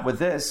 Not with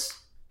this.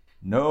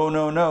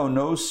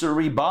 No,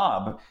 siree,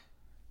 Bob.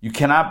 You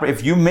cannot,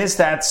 if you miss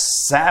that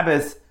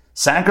Sabbath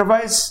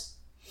sacrifice,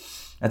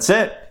 that's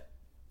it.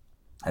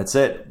 That's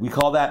it. We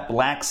call that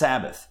Black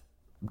Sabbath.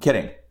 I'm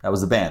kidding. That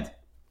was the band.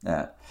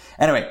 Yeah.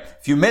 Anyway,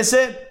 if you miss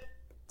it,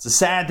 it's a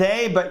sad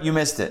day, but you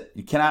missed it.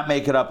 You cannot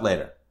make it up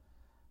later.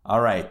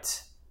 All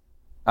right.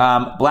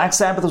 Black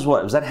Sabbath was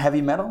what? Was that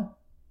heavy metal?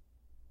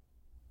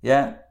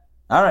 Yeah.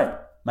 All right.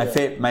 My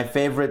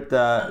favorite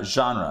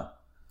genre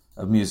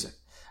of music.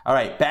 All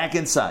right. Back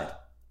inside.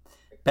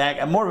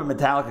 I'm more of a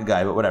Metallica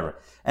guy, but whatever.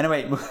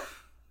 Anyway,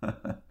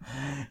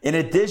 in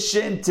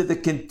addition to the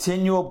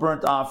continual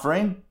burnt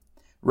offering,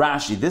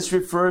 Rashi, this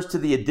refers to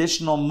the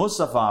additional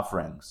Musaf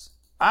offerings.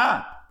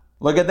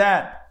 Look at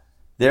that.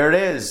 There it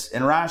is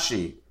in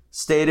Rashi.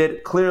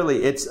 Stated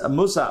clearly, it's a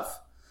Musaf.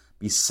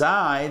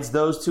 Besides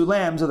those two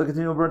lambs of the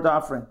continual burnt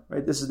offering.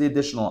 Right? This is the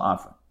additional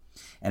offering.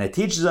 And it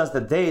teaches us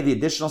that the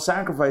additional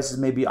sacrifices,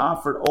 may be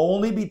offered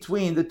only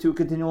between the two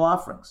continual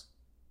offerings.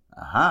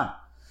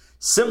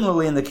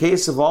 Similarly, in the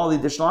case of all the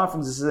additional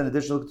offerings, this is an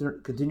additional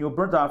continual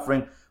burnt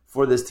offering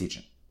for this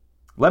teaching.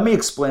 Let me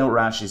explain what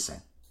Rashi is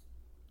saying.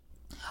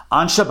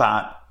 On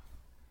Shabbat,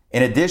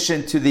 in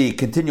addition to the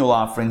continual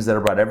offerings that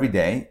are brought every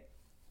day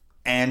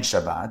and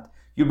Shabbat,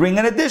 you bring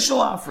an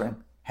additional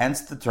offering.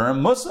 Hence the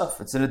term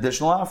Musaf. It's an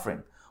additional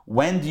offering.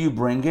 When do you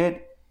bring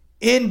it?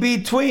 In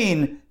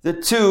between the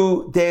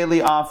two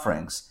daily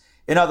offerings.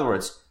 In other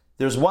words,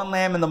 there's one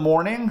lamb in the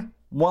morning,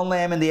 one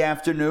lamb in the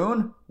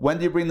afternoon. When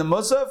do you bring the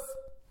Musaf?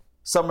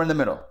 Somewhere in the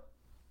middle.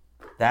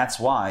 That's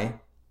why.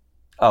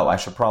 I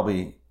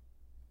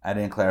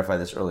didn't clarify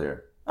this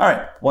earlier. All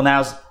right. Well,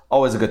 now's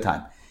always a good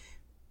time.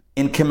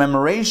 in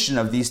commemoration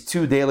of these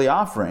two daily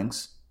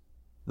offerings,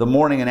 the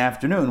morning and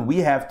afternoon, we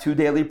have two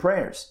daily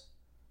prayers.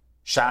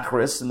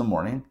 Shacharis in the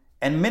morning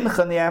and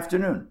Mincha in the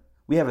afternoon.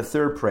 We have a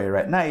third prayer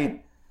at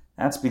night.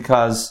 That's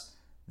because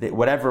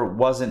whatever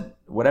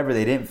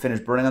they didn't finish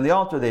burning on the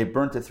altar, they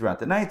burnt it throughout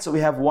the night. So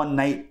we have one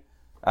night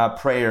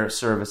prayer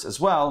service as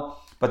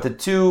well. But the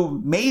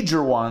two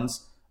major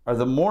ones are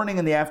the morning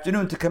and the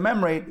afternoon to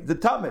commemorate the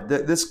Tamid,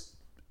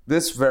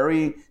 this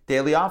very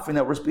daily offering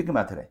that we're speaking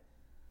about today.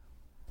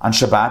 On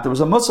Shabbat, there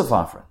was a Musaf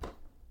offering.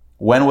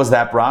 When was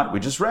that brought? We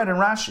just read in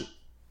Rashi,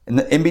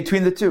 in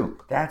between the two.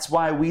 That's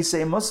why we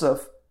say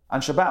Musaf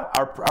on Shabbat.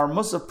 Our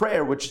Musaf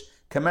prayer, which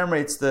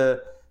commemorates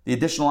the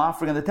additional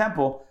offering in the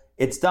temple,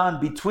 it's done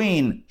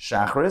between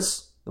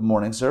Shacharis, the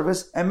morning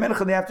service, and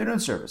Mincha, the afternoon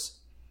service.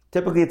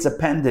 Typically, it's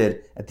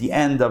appended at the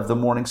end of the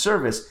morning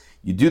service.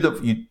 You do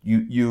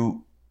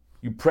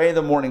you pray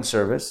the morning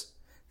service,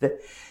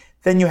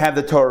 then you have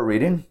the Torah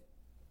reading,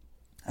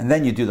 and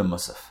then you do the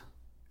Musaf.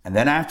 And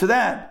then after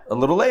that, a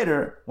little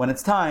later, when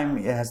it's time,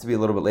 it has to be a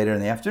little bit later in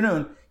the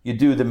afternoon, you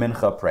do the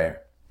Mincha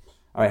prayer.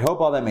 All right,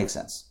 hope all that makes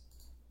sense.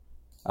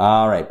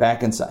 All right,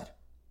 back inside.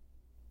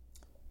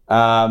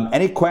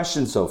 Any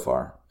questions so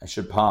far? I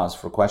should pause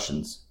for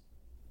questions.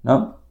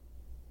 No?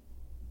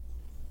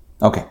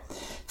 Okay.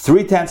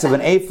 3/10 of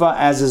an ephah,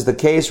 as is the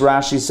case,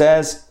 Rashi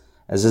says,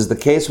 as is the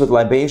case with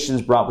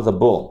libations brought with a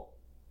bull.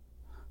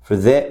 For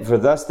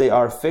thus they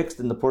are fixed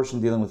in the portion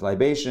dealing with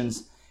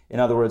libations. In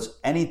other words,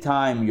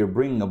 anytime you're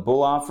bringing a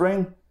bull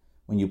offering,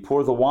 when you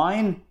pour the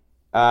wine,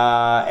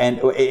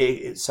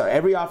 every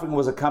offering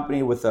was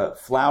accompanied with a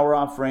flour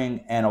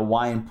offering and a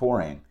wine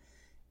pouring.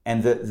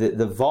 And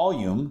the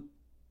volume,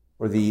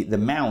 or the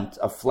amount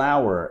of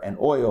flour and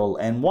oil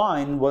and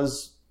wine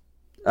was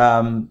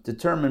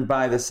determined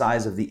by the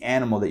size of the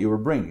animal that you were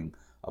bringing.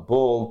 A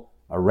bull,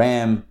 a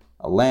ram,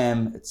 a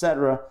lamb,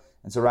 etc.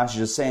 And so Rashi is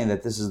just saying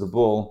that this is the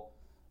bull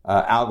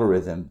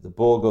algorithm. The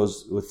bull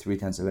goes with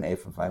 3/10 of an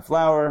ephah of fine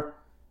flour,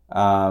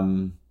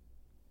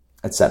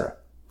 etc.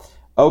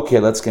 Okay,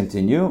 let's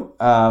continue.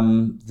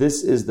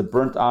 This is the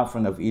burnt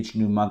offering of each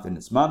new month in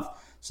its month.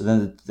 So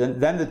then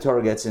the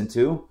Torah gets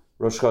into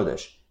Rosh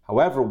Chodesh.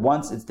 However,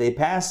 once its day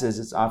passes,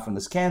 its offering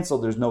is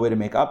canceled. There's no way to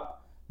make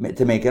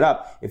it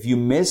up. If you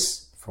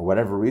miss, for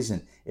whatever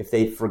reason, if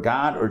they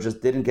forgot or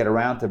just didn't get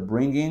around to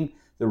bringing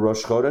the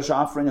Rosh Chodesh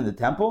offering in the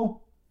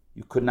temple,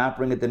 you could not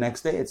bring it the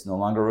next day. It's no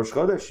longer Rosh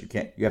Chodesh.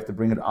 You have to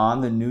bring it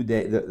on the new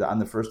day, on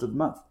the first of the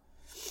month.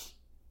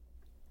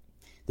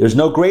 There's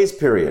no grace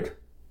period.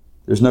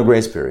 It's not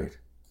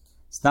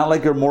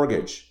like your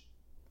mortgage.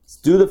 It's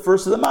due the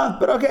first of the month,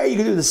 but okay, you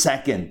can do the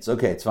second. It's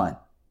okay, it's fine,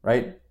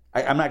 right?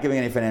 I'm not giving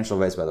any financial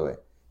advice, by the way.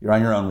 You're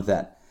on your own with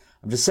that.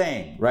 I'm just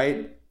saying,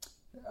 right?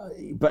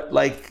 But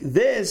like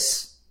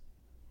this,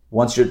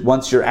 once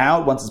you're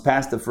out, once it's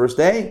past the first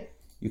day,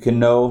 you can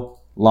no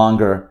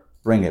longer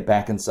bring it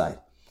back inside.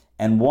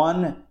 And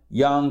one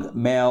young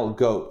male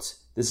goat.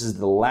 This is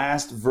the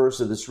last verse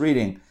of this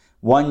reading.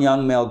 One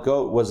young male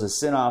goat was a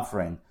sin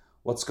offering.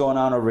 What's going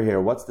on over here?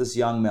 What's this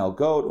young male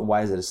goat? And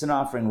why is it a sin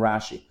offering?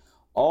 Rashi.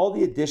 All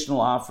the additional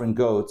offering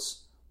goats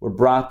were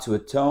brought to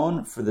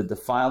atone for the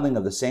defiling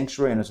of the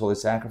sanctuary and its holy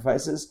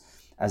sacrifices,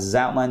 as is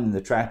outlined in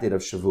the tractate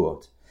of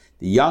Shavuot.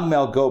 The young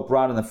male goat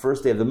brought on the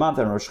first day of the month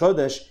on Rosh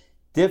Chodesh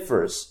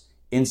differs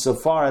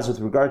insofar as with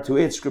regard to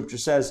it, Scripture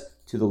says,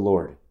 to the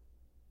Lord.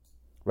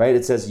 Right?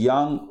 It says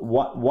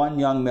one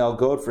young male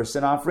goat for a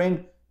sin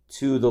offering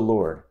to the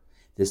Lord.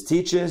 This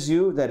teaches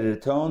you that it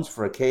atones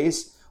for a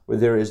case where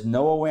there is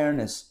no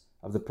awareness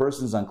of the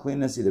person's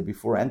uncleanness, either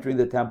before entering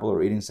the temple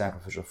or eating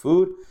sacrificial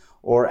food,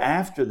 or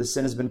after the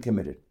sin has been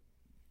committed.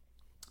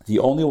 The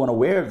only one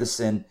aware of the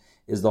sin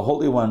is the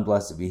Holy One,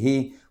 blessed be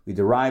He. We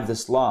derive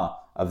this law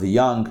of the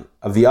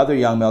other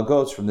young male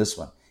goats from this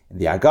one. In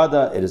the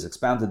Agadah, it is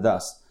expounded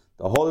thus: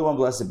 the Holy One,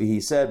 blessed be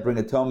He, said, "Bring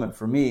atonement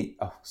for me."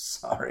 Oh,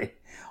 sorry.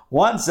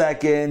 1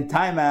 second,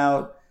 time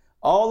out.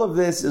 All of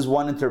this is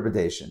one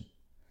interpretation.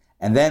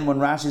 And then when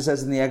Rashi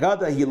says in the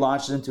Agadah, he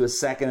launches into a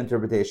second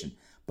interpretation.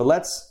 But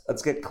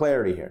let's get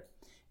clarity here.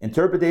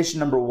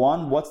 Interpretation number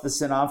 1, what's the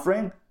sin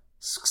offering?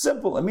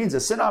 Simple. It means a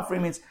sin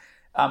offering means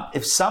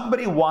if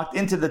somebody walked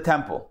into the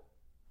temple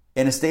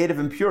in a state of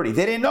impurity,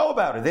 they didn't know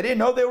about it. They didn't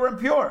know they were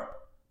impure,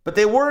 but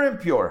they were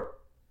impure.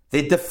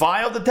 They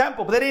defiled the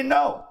temple, but they didn't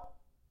know.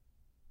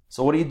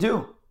 So what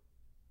do?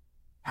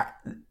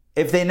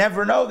 If they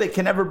never know, they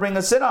can never bring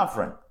a sin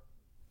offering.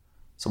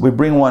 So we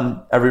bring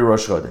one every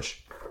Rosh Chodesh.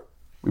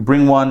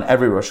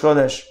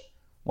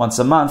 Once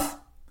a month,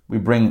 we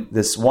bring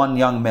this one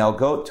young male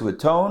goat to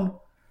atone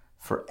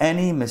for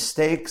any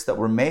mistakes that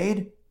were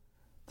made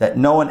that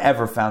no one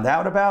ever found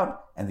out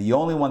about, and the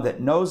only one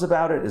that knows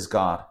about it is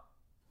God.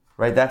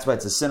 Right? That's why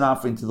it's a sin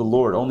offering to the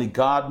Lord. Only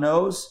God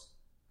knows.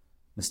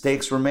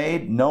 Mistakes were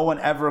made. No one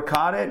ever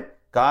caught it.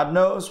 God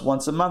knows.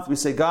 Once a month we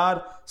say,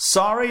 God,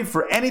 sorry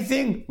for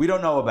anything we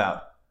don't know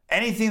about.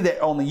 Anything that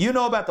only you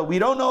know about that we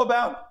don't know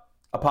about,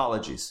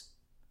 apologies.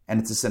 And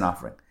it's a sin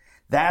offering.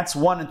 That's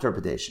one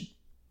interpretation.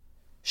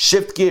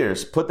 Shift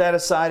gears. Put that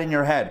aside in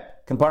your head.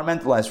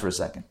 Compartmentalize for a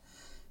second.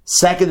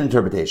 Second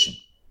interpretation.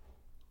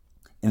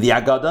 In the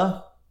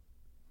Agadah,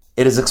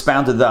 it is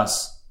expounded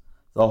thus.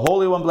 The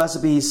Holy One,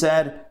 blessed be He,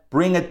 said,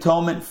 bring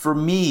atonement for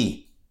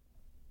me,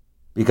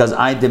 because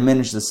I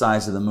diminished the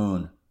size of the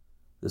moon.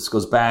 This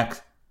goes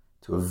back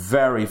to a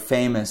very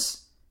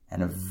famous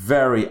and a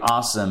very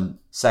awesome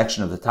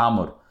section of the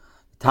Talmud.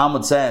 The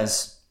Talmud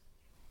says,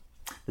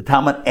 the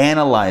Talmud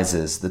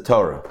analyzes the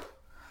Torah.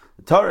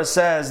 The Torah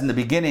says in the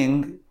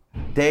beginning,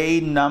 day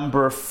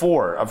number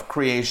 4 of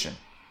creation.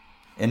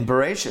 In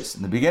Bereshis,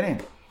 in the beginning.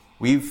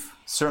 We've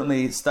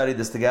certainly studied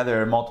this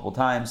together multiple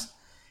times.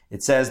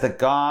 It says that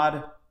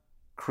God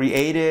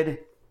created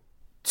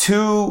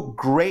 2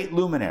 great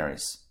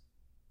luminaries.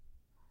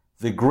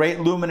 The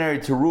great luminary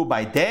to rule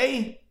by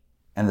day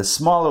and the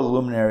smaller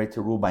luminary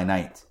to rule by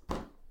night.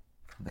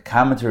 The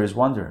commentaries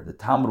wonder, the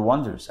Talmud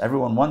wonders,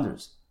 everyone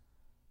wonders.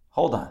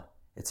 Hold on.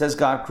 It says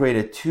God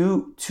created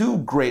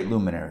two great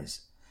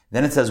luminaries.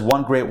 Then it says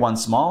one great, one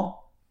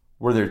small.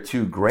 Were there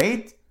 2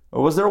 great?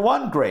 Or was there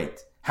 1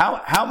 great?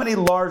 How many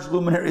large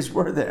luminaries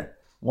were there?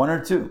 1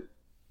 or 2?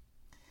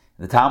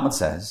 The Talmud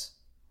says,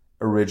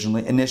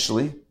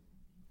 initially,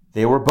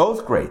 they were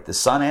both great. The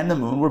sun and the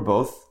moon were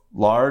both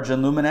large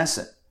and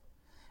luminescent.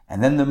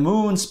 And then the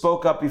moon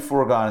spoke up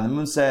before God, and the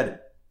moon said,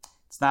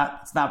 it's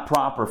not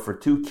proper for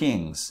 2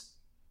 kings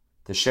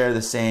to share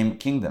the same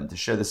kingdom, to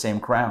share the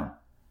same crown.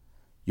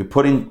 You're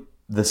putting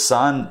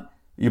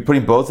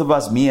both of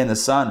us, me and the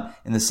sun,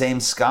 in the same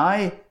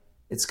sky.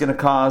 It's going to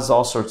cause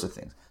all sorts of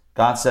things.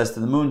 God says to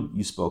the moon,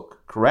 you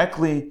spoke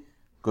correctly,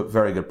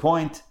 very good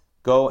point,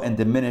 go and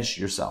diminish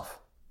yourself.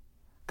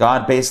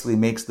 God basically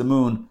makes the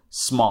moon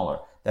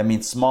smaller. That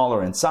means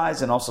smaller in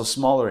size and also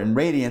smaller in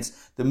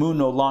radiance. The moon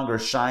no longer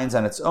shines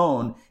on its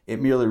own.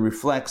 It merely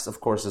reflects,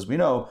 of course, as we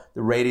know,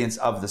 the radiance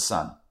of the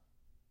sun.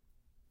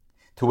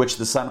 To which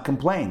the sun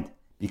complained,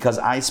 because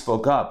I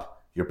spoke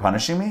up, you're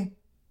punishing me?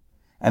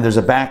 And there's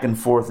a back and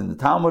forth in the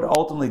Talmud.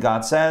 Ultimately,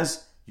 God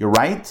says, you're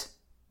right,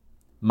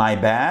 my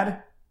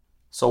bad.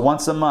 So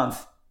once a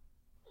month,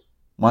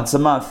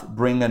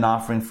 bring an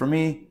offering for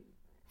me,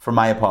 for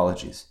my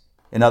apologies.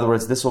 In other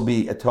words, this will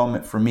be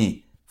atonement for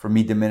me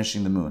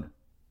diminishing the moon.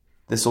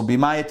 This will be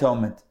my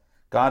atonement.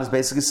 God is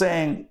basically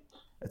saying,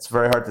 it's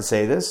very hard to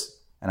say this,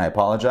 and I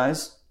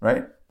apologize,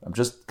 right? I'm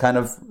just kind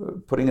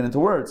of putting it into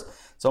words.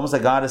 It's almost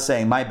like God is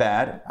saying, my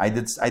bad, I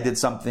did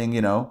something,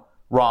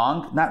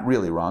 wrong, not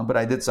really wrong, but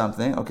I did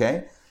something,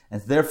 okay?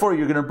 And therefore,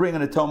 you're going to bring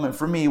an atonement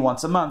for me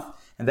once a month,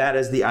 and that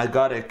is the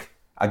Agadic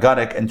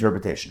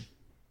interpretation.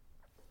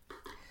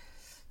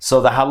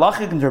 So the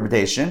halachic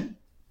interpretation,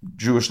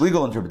 Jewish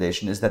legal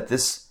interpretation, is that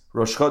this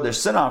Rosh Chodesh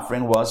sin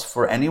offering was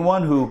for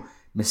anyone who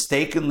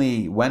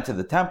mistakenly went to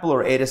the temple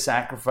or ate a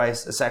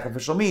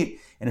sacrificial meat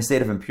in a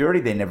state of impurity.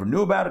 They never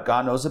knew about it.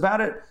 God knows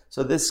about it.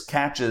 So this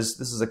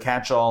is a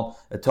catch-all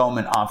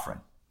atonement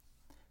offering.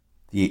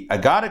 The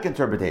Agadic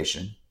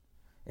interpretation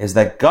is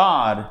that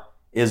God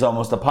is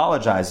almost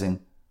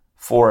apologizing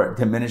for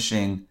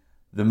diminishing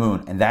the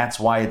moon. And that's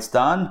why it's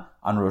done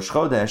on Rosh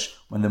Chodesh,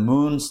 when the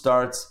moon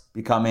starts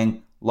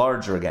becoming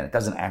larger again. It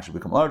doesn't actually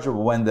become larger,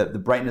 but when the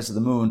brightness of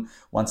the moon,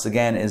 once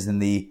again, is in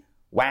the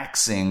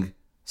waxing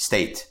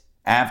state.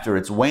 After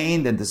it's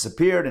waned and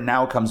disappeared, and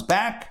now it comes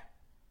back,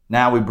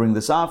 now we bring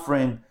this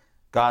offering.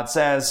 God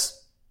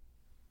says,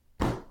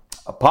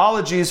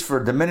 apologies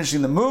for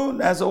diminishing the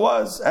moon as it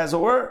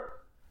were.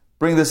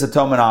 Bring this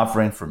atonement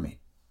offering for me.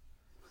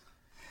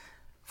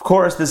 Of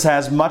course, this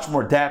has much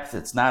more depth.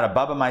 It's not a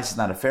Baba Mice, it's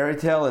not a fairy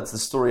tale. It's the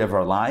story of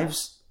our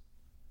lives.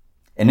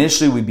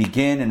 Initially, we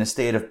begin in a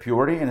state of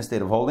purity, in a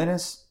state of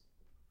holiness,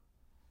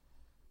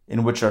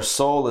 in which our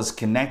soul is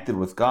connected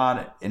with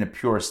God in a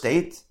pure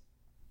state.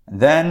 And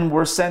then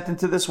we're sent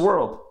into this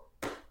world.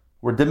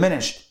 We're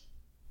diminished.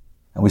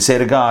 And we say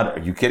to God,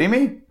 are you kidding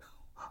me?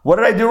 What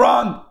did I do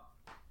wrong?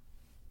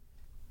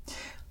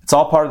 It's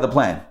all part of the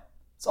plan.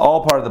 It's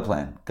all part of the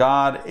plan.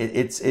 God,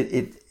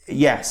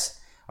 yes,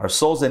 our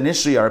souls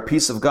initially are a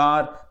piece of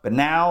God, but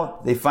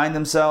now they find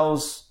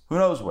themselves, who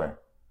knows where,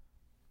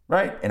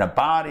 right? In a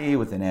body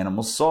with an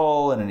animal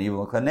soul and an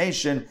evil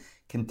inclination,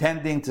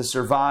 contending to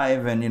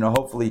survive and,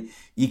 hopefully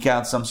eke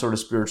out some sort of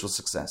spiritual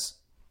success.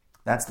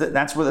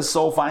 That's where the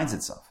soul finds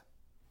itself.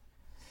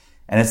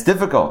 And it's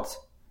difficult.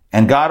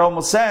 And God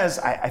almost says,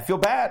 I feel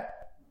bad.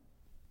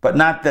 But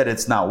not that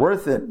it's not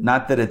worth it.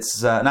 Not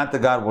that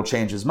God will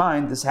change his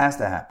mind. This has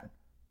to happen.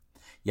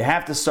 You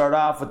have to start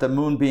off with the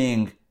moon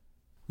being,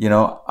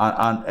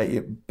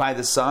 by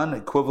the sun,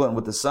 equivalent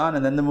with the sun,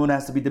 and then the moon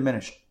has to be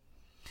diminished.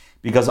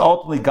 Because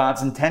ultimately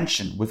God's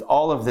intention with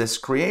all of this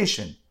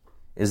creation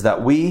is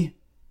that we,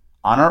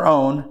 on our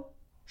own,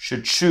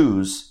 should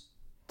choose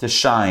to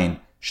shine,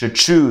 should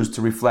choose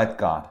to reflect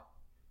God.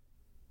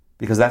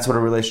 Because that's what a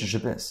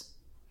relationship is.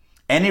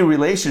 Any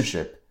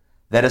relationship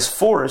that is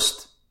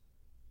forced,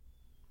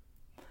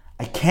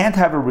 I can't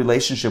have a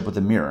relationship with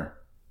a mirror.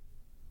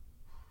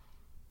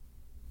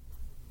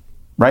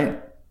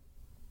 Right?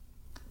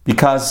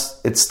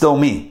 Because it's still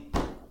me.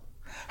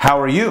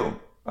 How are you?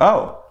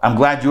 Oh, I'm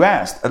glad you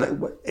asked.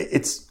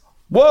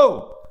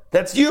 Whoa,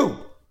 that's you.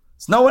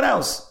 It's no one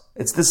else.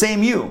 It's the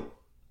same you.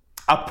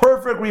 A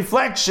perfect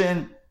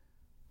reflection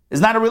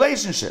is not a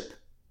relationship.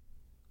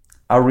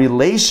 A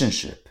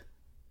relationship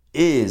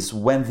is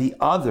when the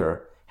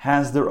other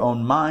has their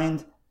own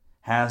mind,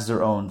 has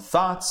their own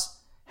thoughts,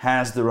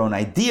 has their own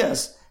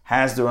ideas,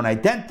 has their own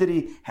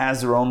identity,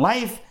 has their own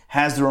life,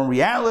 has their own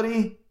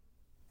reality,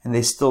 and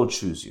they still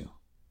choose you.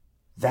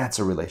 That's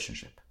a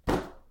relationship.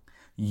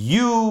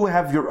 You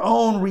have your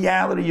own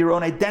reality, your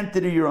own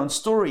identity, your own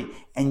story,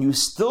 and you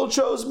still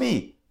chose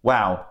me.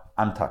 Wow,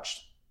 I'm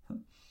touched.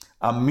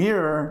 A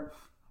mirror,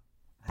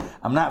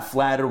 I'm not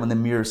flattered when the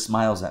mirror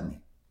smiles at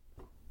me,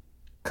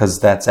 because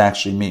that's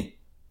actually me.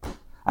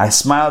 I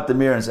smile at the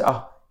mirror and say,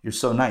 oh, you're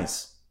so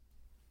nice.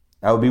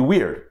 That would be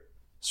weird.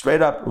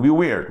 Straight up, it would be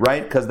weird,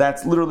 right? Because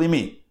that's literally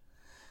me.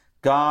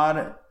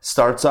 God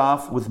starts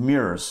off with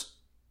mirrors.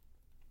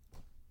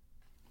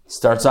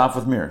 Starts off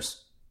with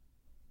mirrors.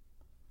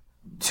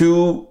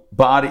 Two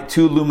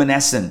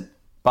luminescent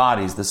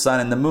bodies, the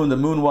sun and the moon. The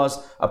moon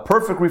was a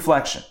perfect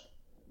reflection,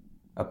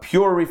 a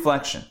pure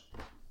reflection.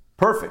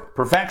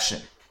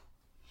 Perfection.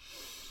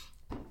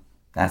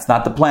 That's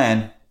not the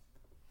plan.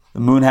 The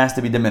moon has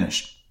to be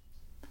diminished.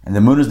 And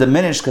the moon is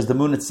diminished because the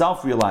moon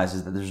itself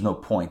realizes that there's no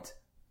point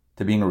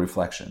to being a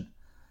reflection.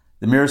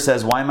 The mirror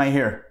says, why am I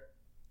here?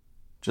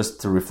 Just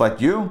to reflect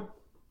you?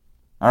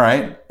 All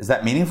right. Is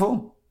that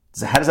meaningful?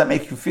 How does that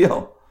make you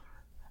feel?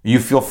 You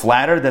feel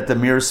flattered that the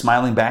mirror is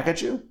smiling back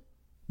at you?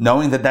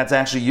 Knowing that that's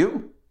actually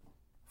you?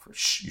 You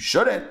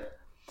shouldn't.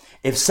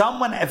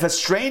 If a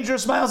stranger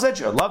smiles at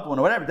you, a loved one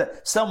or whatever,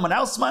 someone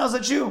else smiles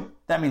at you,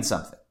 that means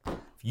something. If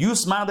you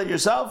smiled at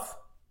yourself,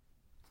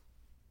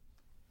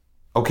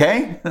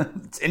 okay,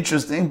 it's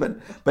interesting,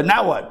 but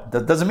now what?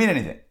 That doesn't mean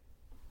anything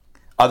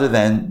other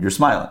than you're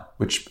smiling,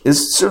 which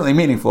is certainly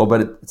meaningful,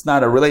 but it's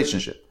not a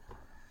relationship.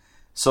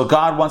 So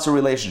God wants a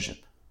relationship.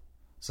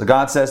 So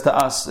God says to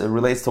us, it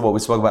relates to what we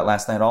spoke about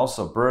last night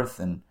also, birth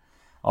and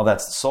all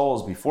that's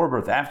souls before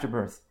birth, after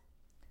birth.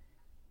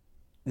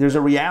 There's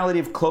a reality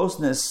of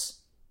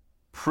closeness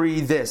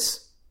pre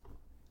this.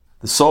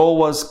 The soul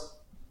was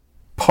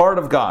part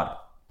of God.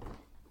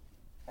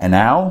 And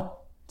now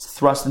it's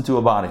thrust into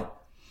a body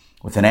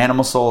with an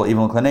animal soul,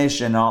 evil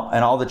inclination,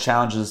 and all the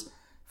challenges,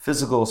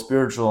 physical,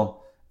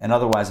 spiritual, and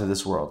otherwise of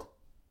this world.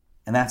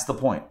 And that's the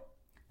point.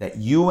 That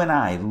you and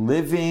I,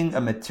 living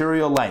a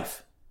material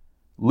life,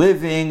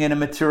 living in a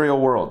material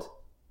world.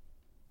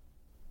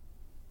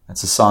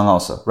 That's a song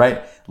also,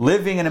 right?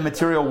 Living in a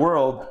material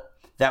world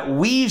that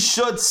we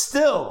should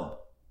still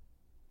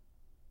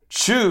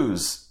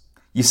choose.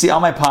 You see, all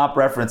my pop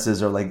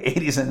references are like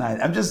 80s and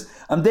 90s.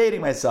 I'm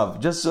dating myself,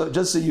 just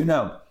so you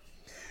know.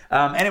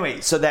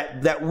 Anyway, so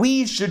that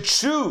we should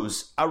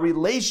choose a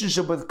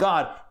relationship with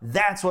God,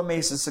 that's what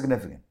makes it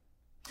significant.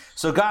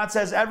 So God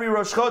says, every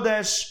Rosh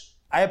Chodesh,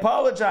 I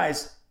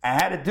apologize. I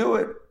had to do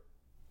it.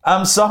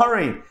 I'm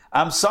sorry.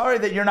 I'm sorry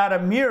that you're not a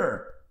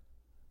mirror,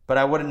 but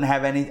I wouldn't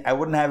have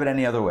it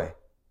any other way.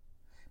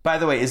 By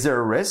the way, is there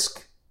a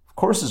risk? Of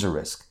course there's a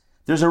risk.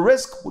 There's a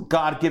risk with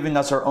God giving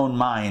us our own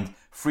mind,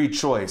 free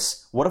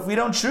choice. What if we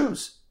don't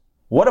choose?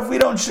 What if we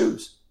don't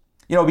choose?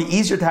 It'd be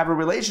easier to have a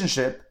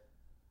relationship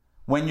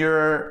when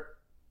you're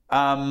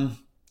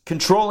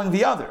controlling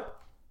the other.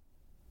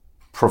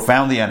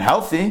 Profoundly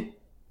unhealthy,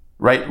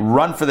 right?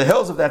 Run for the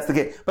hills if that's the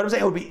case. But I'm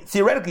saying it would be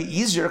theoretically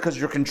easier because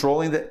you're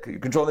controlling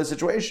the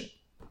situation.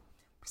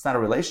 It's not a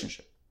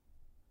relationship.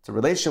 It's a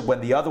relationship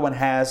when the other one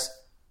has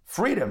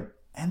freedom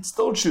and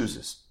still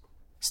chooses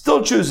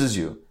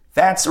you.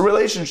 That's a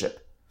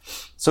relationship.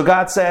 So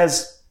God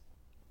says,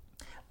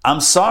 I'm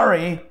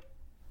sorry,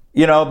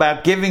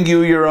 about giving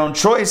you your own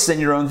choice and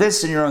your own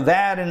this and your own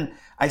that. And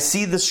I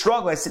see the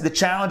struggle. I see the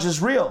challenge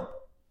is real,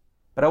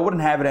 but I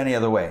wouldn't have it any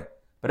other way.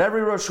 But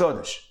every Rosh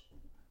Chodesh,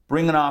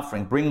 bring an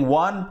offering. Bring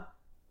one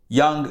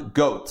young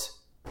goat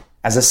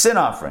as a sin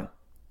offering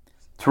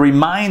to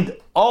remind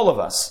all of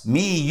us,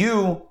 me,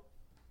 you,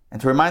 and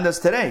to remind us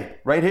today,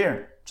 right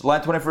here, July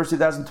 21st,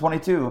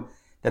 2022,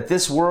 that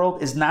this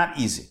world is not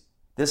easy.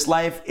 This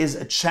life is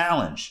a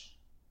challenge.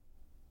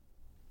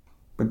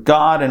 But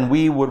God and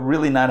we would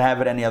really not have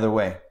it any other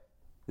way.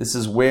 This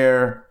is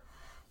where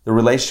the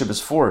relationship is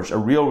forged, a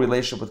real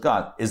relationship with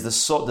God. Does the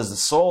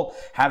soul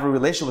have a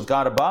relationship with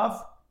God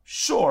above?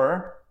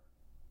 Sure,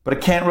 but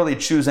it can't really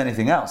choose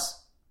anything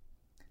else.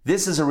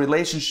 This is a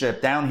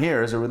relationship, down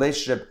here is a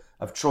relationship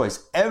of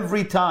choice.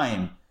 Every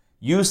time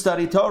you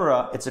study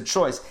Torah, it's a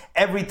choice.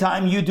 Every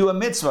time you do a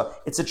mitzvah,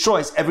 it's a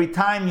choice. Every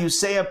time you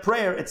say a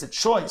prayer, it's a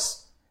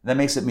choice. That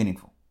makes it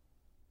meaningful.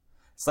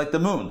 It's like the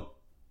moon.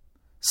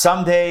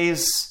 Some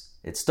days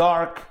it's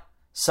dark,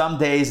 some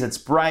days it's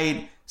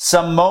bright,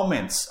 some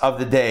moments of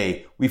the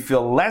day we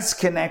feel less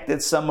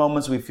connected, some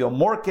moments we feel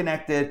more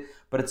connected,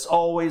 but it's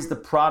always the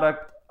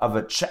product of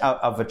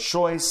a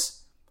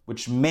choice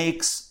which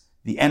makes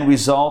the end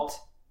result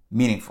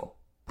meaningful.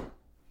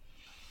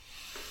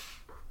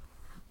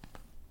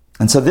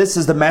 And so this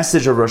is the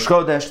message of Rosh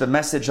Chodesh, the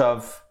message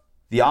of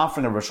the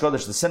offering of Rosh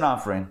Chodesh, the sin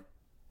offering.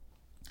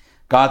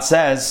 God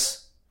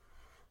says,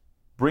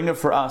 bring it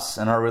for us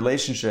and our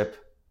relationship,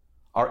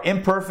 our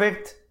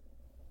imperfect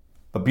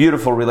but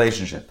beautiful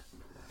relationship.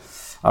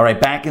 All right,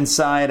 back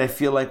inside, I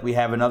feel like we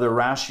have another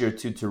Rashi or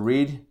two to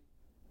read.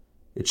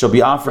 It shall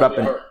be offered up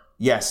in...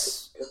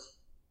 Yes.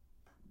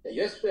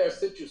 Yesterday I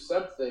sent you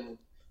something,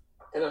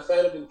 and I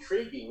found it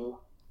intriguing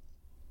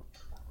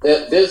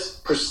that this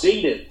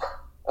preceded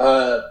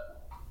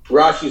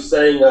Rashi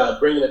saying,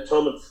 bring an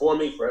atonement for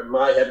me for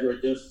my having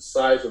reduced the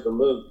size of the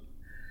moon.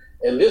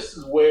 And this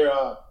is where,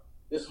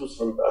 this was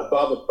from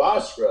Baba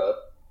Basra,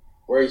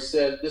 where he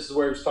said, this is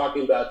where he was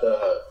talking about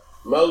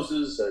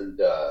Moses and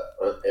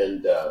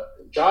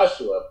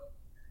Joshua.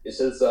 It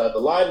says, the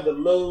light of the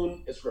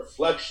moon is a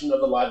reflection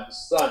of the light of the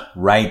sun.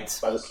 Right.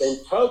 By the same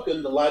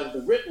token, the light of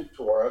the written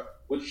Torah,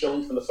 which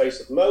shone from the face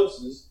of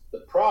Moses,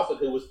 the prophet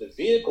who was the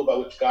vehicle by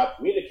which God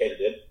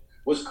communicated it,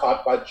 was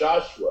caught by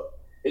Joshua.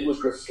 It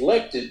was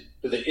reflected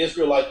to the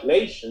Israelite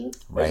nation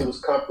as it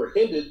was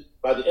comprehended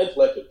by the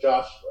intellect of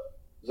Joshua,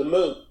 the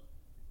moon.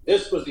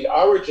 This was the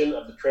origin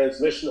of the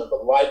transmission of the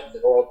light of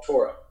the oral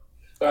Torah.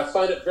 But I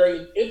find it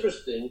very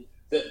interesting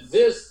that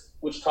this,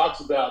 which talks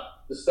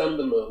about the sun and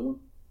the moon,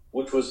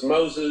 which was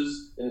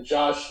Moses and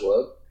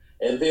Joshua,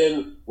 and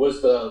then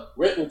was the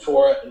written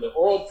Torah and the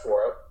oral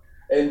Torah,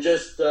 and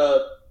just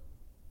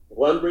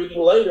one reading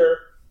later,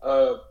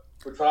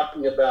 we're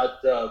talking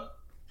about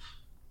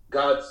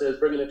God says,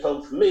 bring an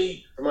atonement for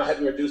me for my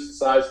having reduced the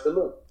size of the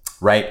moon.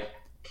 Right.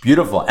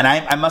 Beautiful. And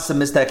I must have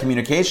missed that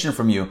communication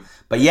from you.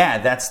 But yeah,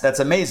 that's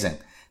amazing.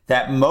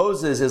 That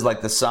Moses is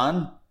like the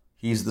sun,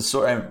 he's the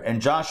source,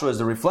 and Joshua is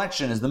the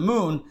reflection, is the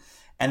moon,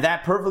 and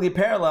that perfectly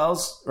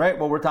parallels, right,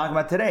 what we're talking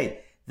about today.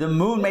 The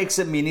moon makes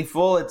it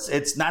meaningful.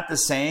 It's not the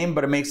same,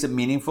 but it makes it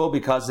meaningful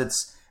because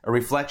it's a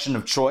reflection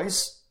of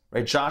choice.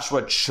 Right?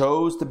 Joshua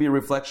chose to be a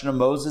reflection of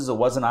Moses. It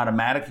wasn't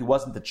automatic. He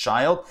wasn't the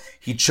child.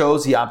 He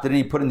chose, he opted in,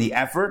 he put in the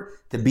effort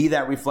to be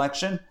that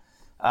reflection.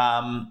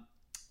 And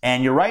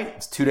you're right.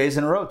 It's 2 days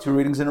in a row, 2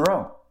 readings in a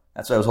row.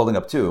 That's why I was holding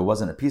up 2. It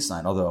wasn't a peace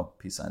sign, although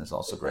peace sign is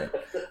also great.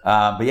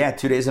 But yeah,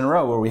 2 days in a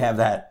row where we have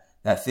that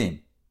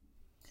theme.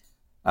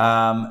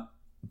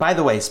 By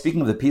the way,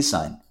 speaking of the peace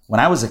sign, when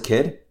I was a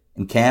kid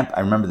in camp, I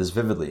remember this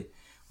vividly.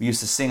 We used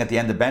to sing at the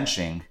end of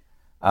benching,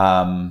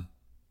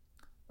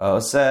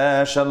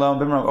 Oseh Shalom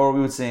B'Marav, or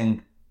we would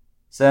sing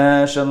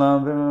Oseh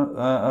Shalom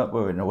B'Marav.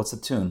 Wait, no, what's the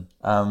tune?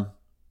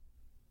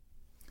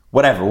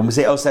 Whatever. When we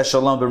say Oseh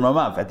Shalom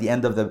B'Marav at the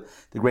end of the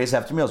grace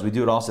after meals, we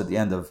do it also at the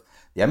end of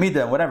the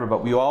Amidah and whatever.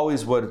 But we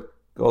always would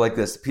go like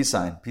this: peace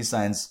sign, peace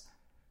signs.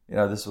 You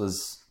know, this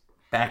was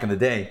back in the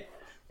day,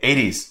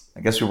 80s.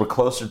 I guess we were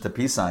closer to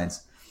peace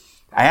signs.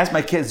 I asked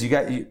my kids,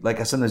 like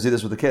I sometimes do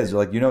this with the kids. They're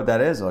like, you know what that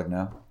is? They're like,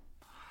 no.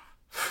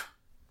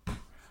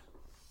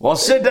 Well,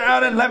 sit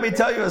down and let me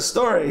tell you a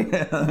story.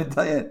 Let me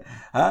tell you,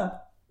 huh?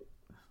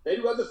 They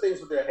do other things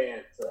with their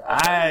hands.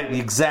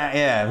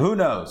 Yeah. Who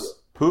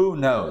knows? Who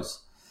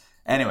knows?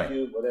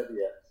 Anyway,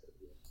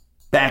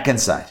 back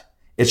inside.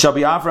 It shall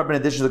be offered up in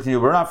addition to the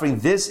communion. We're offering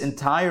this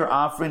entire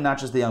offering, not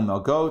just the young male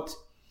goat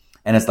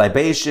and its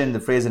libation. The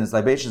phrase in its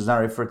libation does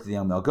not refer to the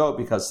young male goat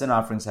because sin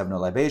offerings have no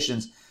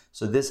libations.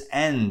 So this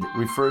end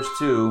refers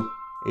to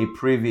the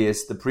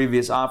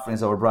previous offerings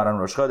that were brought on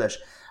Rosh Chodesh.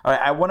 All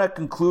right, I want to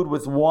conclude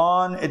with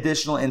one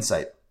additional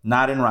insight,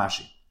 not in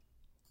Rashi.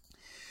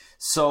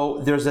 So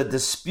there's a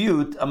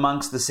dispute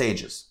amongst the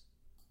sages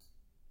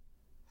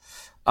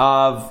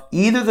of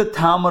either the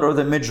Talmud or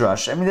the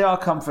Midrash. I mean, it all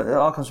comes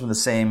from the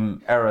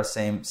same era,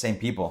 same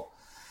people.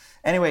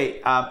 Anyway,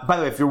 by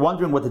the way, if you're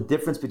wondering what the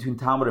difference between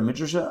Talmud and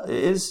Midrash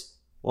is,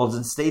 well,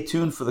 then stay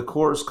tuned for the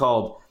course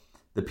called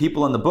 "The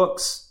People in the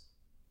Books,"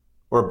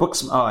 or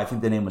Books. Oh, I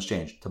think the name was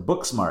changed to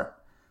Booksmart,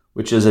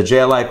 which is a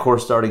JLI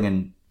course starting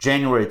in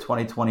January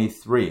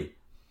 2023.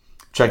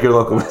 Check your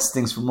local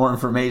listings for more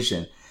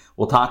information.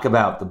 We'll talk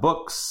about the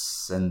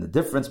books and the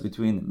difference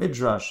between the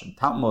Midrash and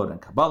Talmud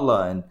and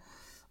Kabbalah and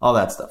all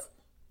that stuff.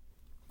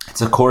 It's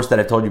a course that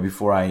I told you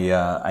before I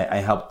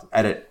helped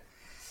edit.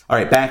 All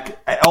right, back.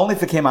 Only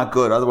if it came out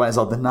good. Otherwise,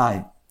 I'll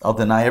deny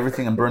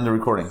everything and burn the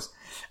recordings.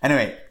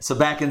 Anyway, so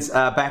back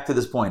to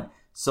this point.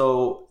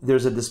 So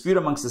there's a dispute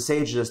amongst the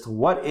sages as to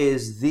what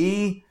is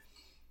the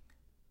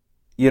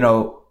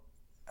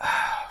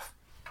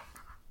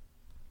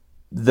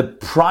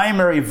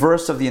primary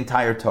verse of the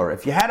entire Torah.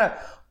 If you had to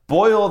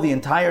boil the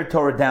entire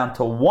Torah down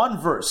to one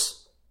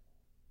verse,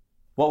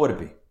 what would it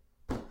be?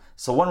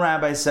 So one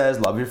rabbi says,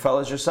 love your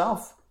fellow as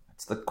yourself.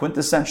 It's the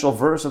quintessential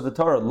verse of the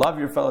Torah. Love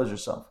your fellow as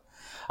yourself.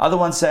 Other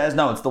one says,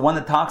 no, it's the one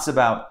that talks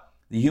about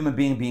the human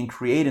being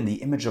created in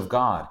the image of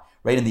God.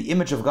 Right? In the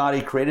image of God,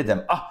 He created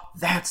them.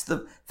 That's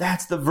the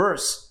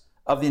verse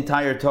of the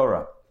entire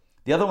Torah.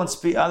 The other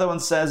one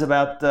says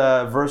about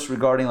the verse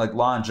regarding like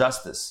law and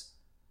justice.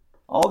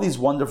 All these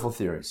wonderful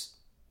theories.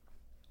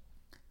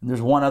 And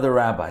there's one other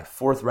rabbi,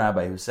 fourth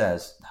rabbi, who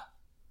says, no,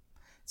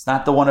 it's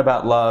not the one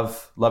about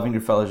love, loving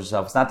your fellow as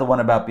yourself. It's not the one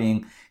about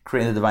being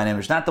created in the divine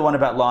image. It's not the one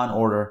about law and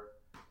order.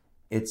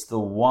 It's the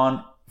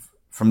one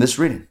from this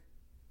reading.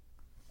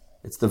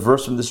 It's the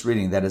verse from this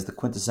reading that is the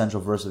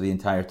quintessential verse of the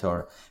entire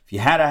Torah. If you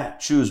had to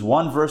choose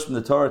one verse from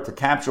the Torah to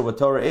capture what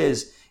Torah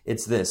is,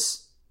 it's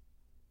this.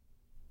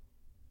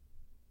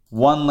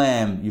 One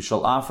lamb you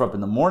shall offer up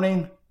in the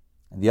morning,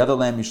 and the other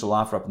lamb you shall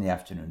offer up in the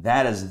afternoon.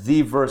 That is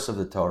the verse of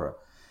the Torah.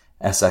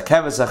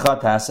 Esakevas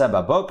echad ta'aseh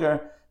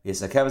b'boker,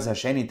 v'esakevas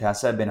hasheni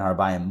ta'aseh ben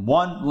harbayim.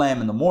 One lamb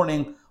in the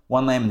morning,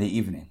 one lamb in the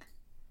evening.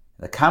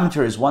 The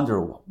commentaries wonder,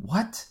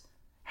 what?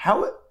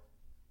 How?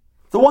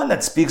 The one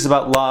that speaks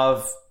about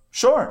love,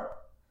 sure.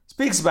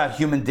 Speaks about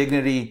human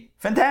dignity,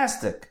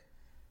 fantastic.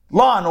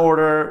 Law and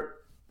order,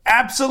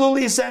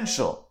 absolutely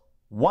essential.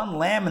 One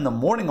lamb in the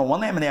morning and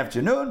one lamb in the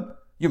afternoon?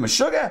 You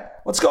meshuggah?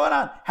 What's going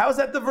on? How is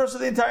that the verse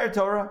of the entire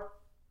Torah? I'll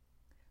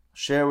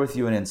share with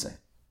you an insight.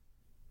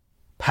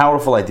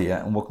 Powerful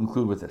idea, and we'll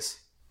conclude with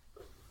this.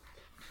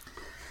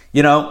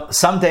 You know,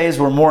 some days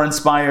we're more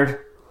inspired,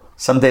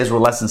 some days we're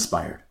less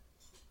inspired.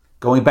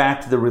 Going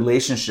back to the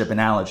relationship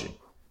analogy,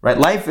 right?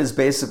 Life is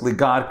basically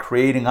God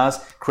creating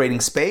us,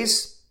 creating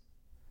space,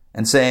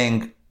 and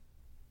saying,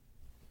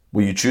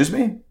 will you choose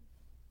me?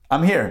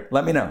 I'm here.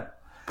 Let me know.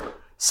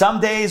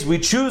 Some days we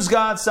choose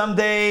God. Some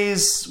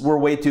days we're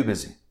way too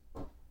busy.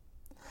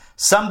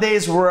 Some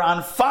days we're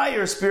on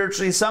fire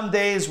spiritually. Some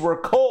days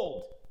we're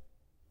cold.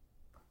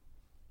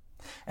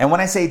 And when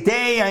I say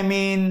day, I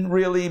mean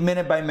really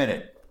minute by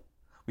minute.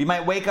 We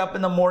might wake up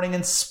in the morning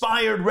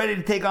inspired, ready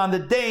to take on the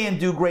day and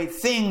do great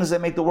things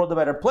that make the world a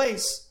better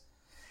place.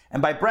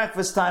 And by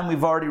breakfast time,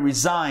 we've already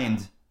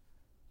resigned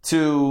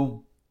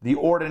to the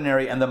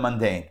ordinary and the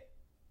mundane.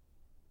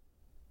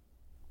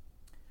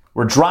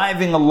 We're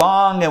driving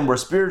along and we're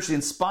spiritually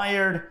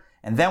inspired,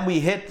 and then we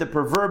hit the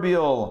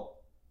proverbial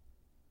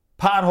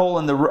pothole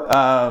in the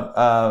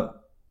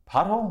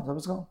pothole? Is that what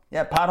it's called?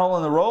 Yeah, pothole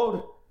in the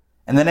road.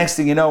 And the next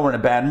thing you know, we're in a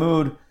bad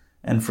mood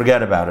and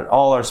forget about it.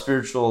 All our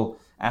spiritual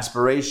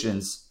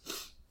aspirations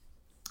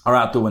are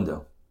out the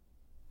window.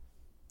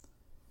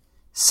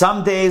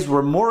 Some days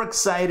we're more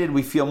excited,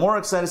 we feel more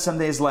excited, some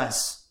days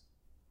less.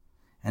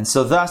 And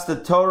so thus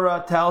the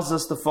Torah tells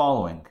us the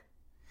following.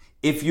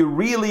 If you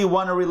really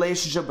want a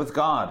relationship with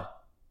God,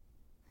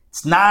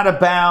 it's not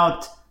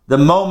about the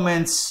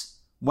moments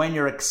when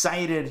you're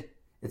excited.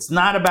 It's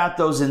not about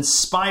those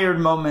inspired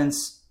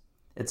moments.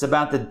 It's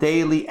about the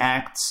daily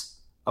acts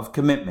of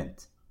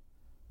commitment.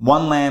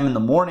 One lamb in the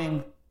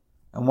morning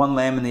and one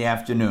lamb in the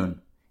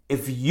afternoon.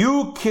 If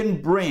you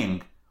can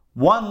bring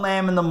one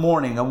lamb in the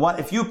morning and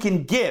if you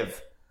can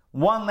give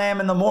one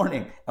lamb in the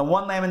morning and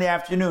one lamb in the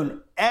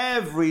afternoon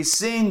every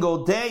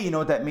single day, you know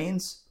what that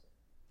means?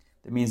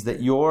 It means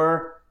that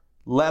your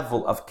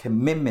level of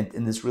commitment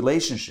in this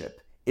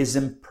relationship is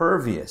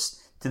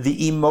impervious to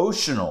the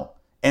emotional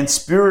and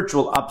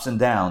spiritual ups and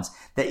downs,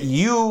 that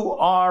you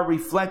are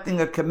reflecting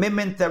a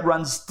commitment that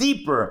runs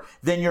deeper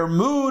than your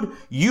mood.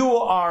 You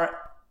are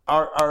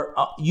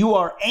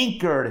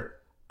anchored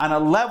on a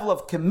level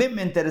of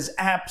commitment that is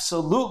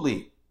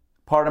absolutely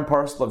part and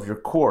parcel of your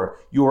core.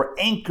 You are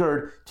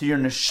anchored to your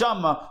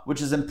neshama, which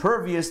is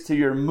impervious to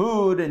your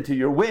mood and to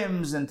your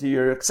whims and to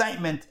your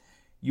excitement.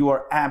 You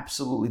are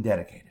absolutely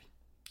dedicated.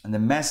 And the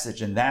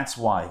message, and that's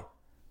why,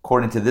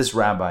 according to this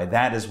rabbi,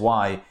 that is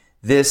why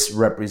this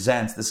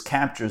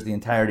captures the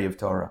entirety of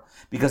Torah.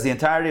 Because the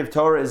entirety of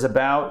Torah is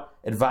about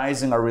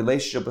advising our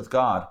relationship with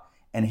God.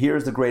 And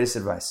here's the greatest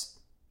advice.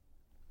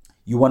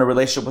 You want a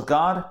relationship with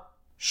God?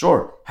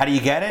 Sure. How do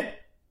you get it?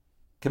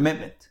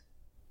 Commitment.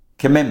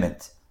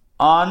 Commitment.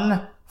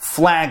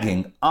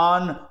 Unflagging,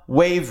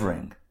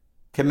 unwavering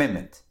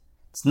commitment.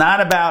 It's not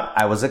about,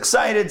 I was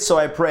excited, so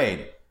I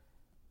prayed.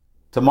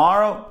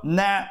 Tomorrow,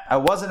 I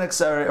wasn't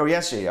excited, or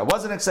yesterday, I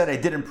wasn't excited,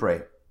 I didn't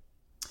pray.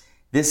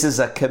 This is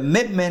a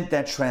commitment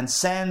that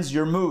transcends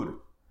your mood.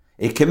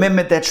 A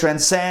commitment that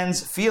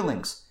transcends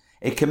feelings.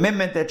 A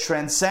commitment that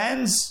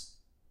transcends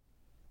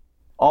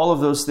all of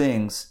those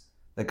things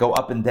that go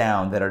up and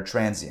down that are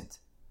transient.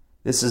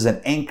 This is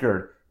an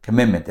anchored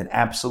commitment, an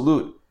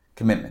absolute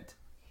commitment.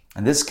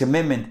 And this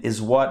commitment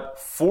is what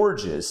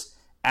forges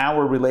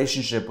our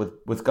relationship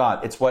with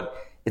God. It's what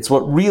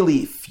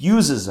really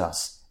fuses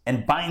us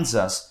and binds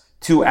us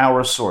to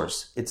our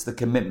source. It's the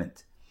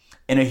commitment.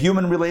 In a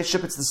human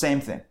relationship, it's the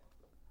same thing.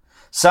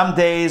 Some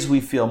days we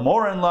feel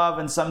more in love,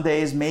 and some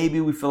days maybe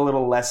we feel a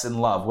little less in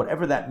love,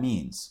 whatever that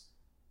means.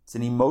 It's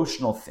an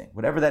emotional thing,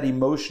 whatever that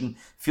emotion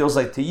feels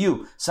like to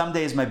you. Some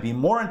days might be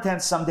more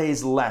intense, some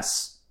days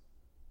less.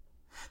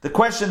 The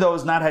question, though,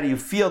 is not how do you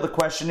feel. The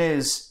question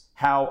is,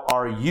 how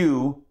are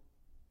you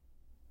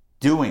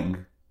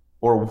doing?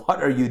 Or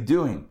what are you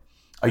doing?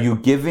 Are you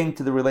giving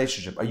to the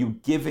relationship? Are you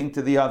giving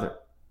to the other?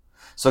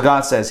 So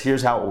God says,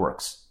 here's how it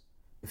works.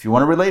 If you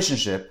want a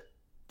relationship,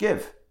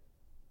 give.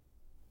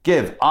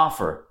 Give,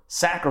 offer,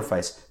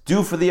 sacrifice,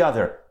 do for the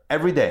other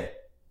every day.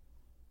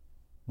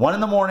 One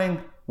in the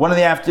morning, one in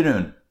the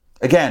afternoon.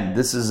 Again,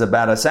 this is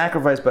about a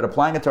sacrifice, but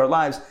applying it to our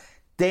lives.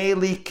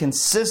 Daily,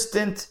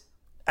 consistent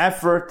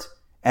effort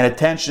and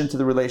attention to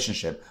the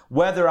relationship.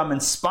 Whether I'm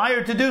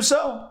inspired to do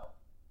so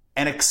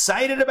and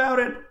excited about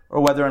it,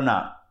 or whether I'm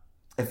not.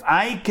 If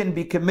I can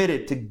be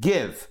committed to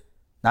give,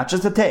 not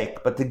just to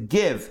take, but to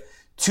give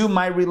to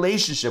my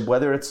relationship,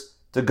 whether it's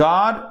to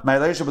God, my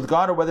relationship with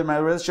God, or whether my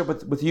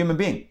relationship with a human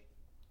being.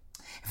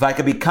 If I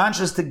can be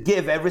conscious to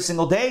give every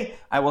single day,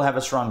 I will have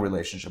a strong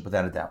relationship,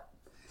 without a doubt.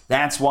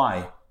 That's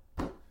why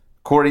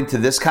according to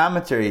this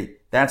commentary,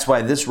 that's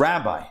why this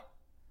rabbi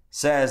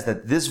says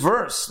that this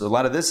verse, a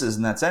lot of this is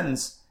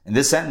in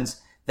this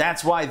sentence,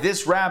 that's why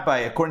this rabbi,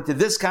 according to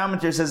this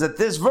commentary, says that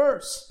this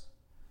verse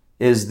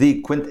is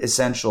the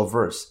quintessential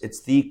verse.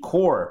 It's the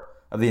core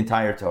of the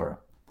entire Torah.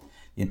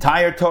 The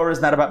entire Torah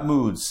is not about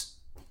moods.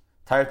 The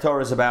entire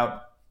Torah is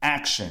about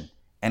action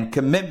and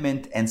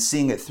commitment and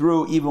seeing it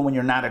through even when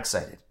you're not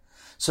excited.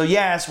 So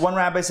yes, one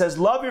rabbi says,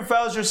 love your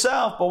fellows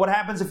yourself, but what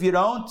happens if you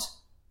don't?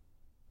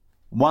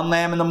 One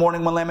lamb in the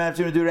morning, one lamb in the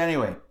afternoon, do it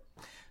anyway.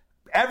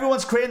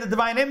 Everyone's creating the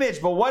divine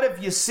image, but what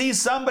if you see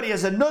somebody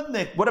as a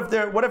nudnik? What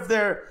if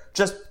they're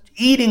just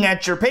eating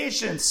at your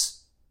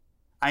patience?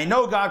 I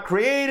know God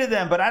created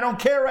them, but I don't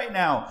care right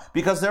now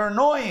because they're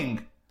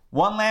annoying.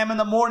 One lamb in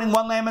the morning,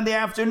 one lamb in the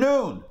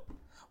afternoon.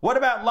 What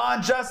about law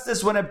and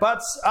justice when it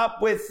butts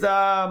up with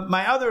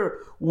my other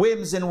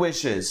whims and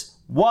wishes?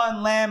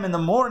 One lamb in the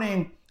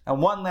morning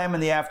and one lamb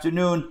in the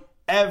afternoon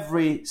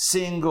every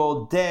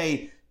single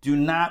day. Do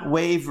not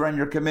waver in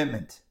your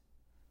commitment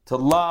to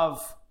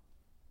love,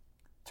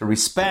 to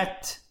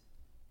respect,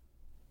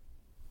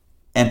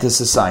 and to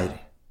society.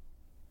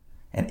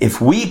 And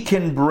if we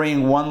can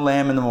bring one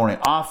lamb in the morning,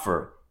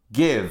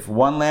 give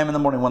one lamb in the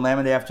morning, one lamb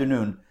in the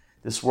afternoon,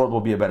 this world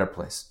will be a better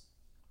place.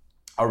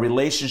 Our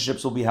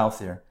relationships will be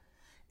healthier.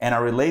 And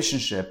our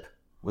relationship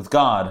with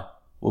God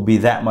will be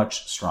that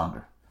much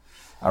stronger.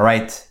 All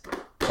right.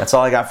 That's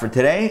all I got for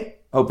today.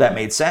 Hope that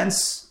made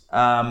sense.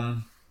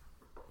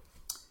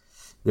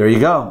 There you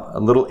go. A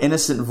little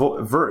innocent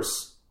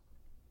verse.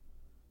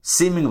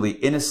 Seemingly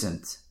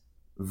innocent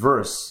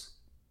verse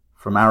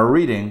from our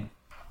reading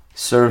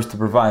serves to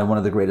provide one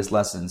of the greatest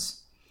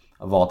lessons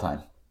of all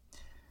time.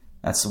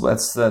 That's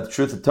the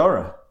truth of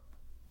Torah.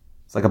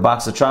 It's like a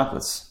box of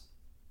chocolates.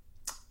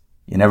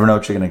 You never know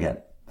what you're going to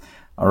get.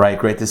 All right,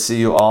 great to see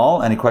you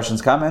all. Any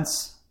questions,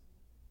 comments?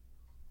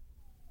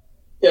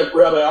 Yeah,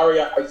 Rabbi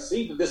Ari, I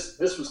see that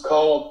this was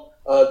called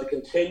the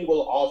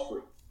continual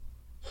offering.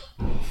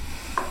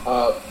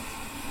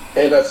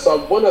 And I saw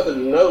one other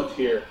note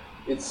here.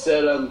 It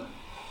said,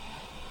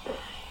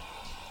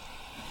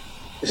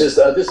 this is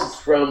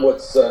from what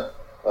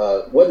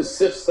does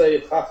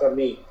Sifsei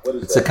Chachamim?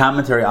 It's a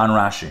commentary on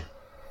Rashi.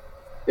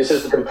 It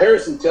says the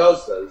comparison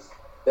tells us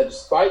that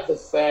despite the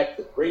fact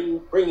that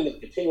bringing the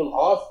continual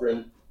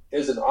offering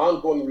is an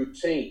ongoing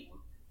routine,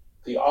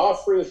 the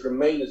offerings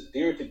remain as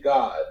dear to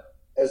God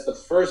as the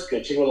first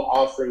continual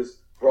offerings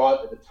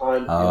brought at the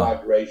time of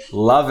inauguration.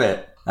 Love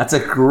it. That's a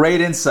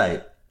great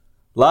insight.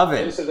 Love it.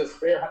 And it says it's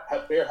fair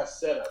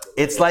hased.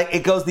 It's like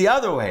it goes the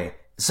other way.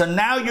 So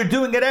now you're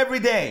doing it every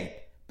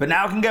day, but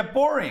now it can get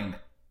boring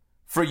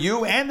for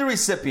you and the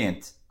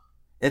recipient.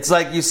 It's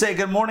like you say,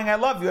 good morning, I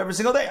love you every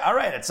single day. All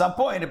right, at some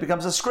point it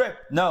becomes a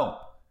script. No,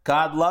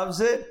 God loves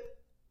it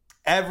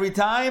every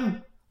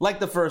time like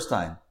the first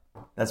time.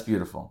 That's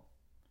beautiful.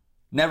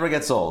 Never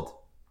gets old.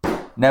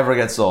 Never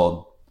gets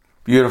old.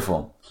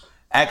 Beautiful.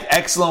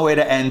 Excellent way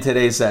to end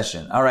today's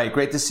session. All right,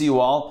 great to see you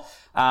all.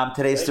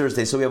 Today's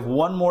Thursday. So we have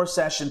one more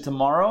session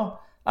tomorrow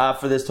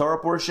for this Torah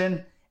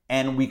portion,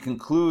 and we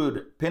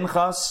conclude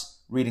Pinchas,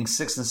 reading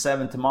 6 and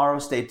 7 tomorrow.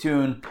 Stay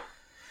tuned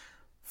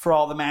for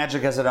all the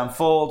magic as it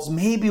unfolds.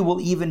 Maybe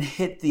we'll even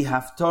hit the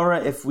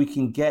Haftorah if we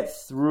can get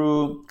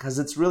through, because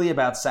it's really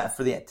about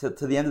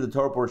to the end of the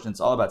Torah portion. It's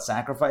all about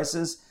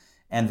sacrifices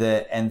and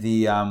the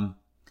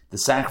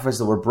sacrifices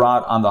that were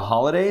brought on the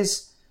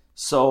holidays.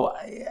 So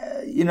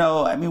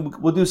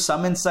we'll do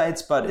some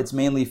insights, but it's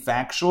mainly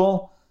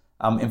factual,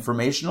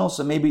 informational.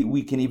 So maybe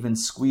we can even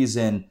squeeze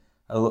in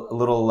a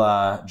little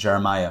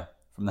Jeremiah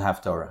from the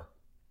Haftorah.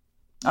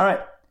 All right,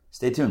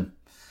 stay tuned.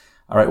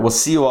 All right, we'll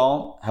see you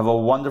all. Have a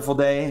wonderful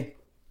day.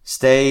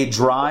 Stay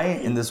dry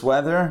in this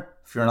weather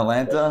if you're in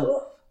Atlanta.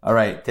 All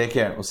right, take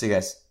care. We'll see you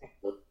guys.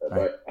 Bye.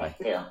 Right, bye.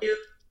 Thank you.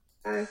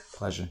 Bye.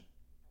 Pleasure.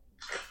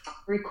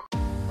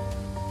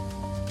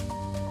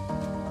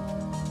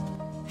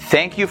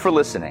 Thank you for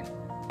listening.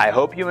 I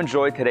hope you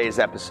enjoyed today's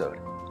episode.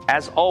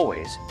 As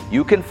always,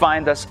 you can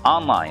find us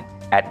online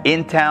at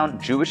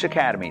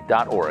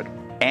intownjewishacademy.org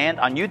and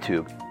on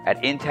YouTube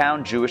at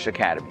Intown Jewish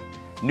Academy.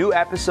 New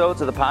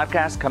episodes of the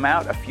podcast come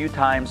out a few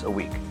times a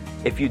week.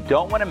 If you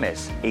don't want to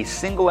miss a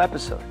single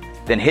episode,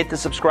 then hit the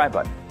subscribe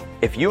button.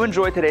 If you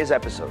enjoyed today's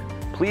episode,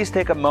 please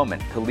take a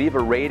moment to leave a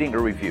rating or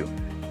review.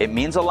 It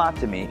means a lot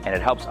to me, and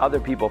it helps other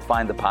people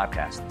find the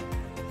podcast.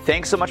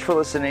 Thanks so much for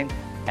listening,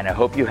 and I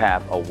hope you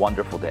have a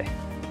wonderful day.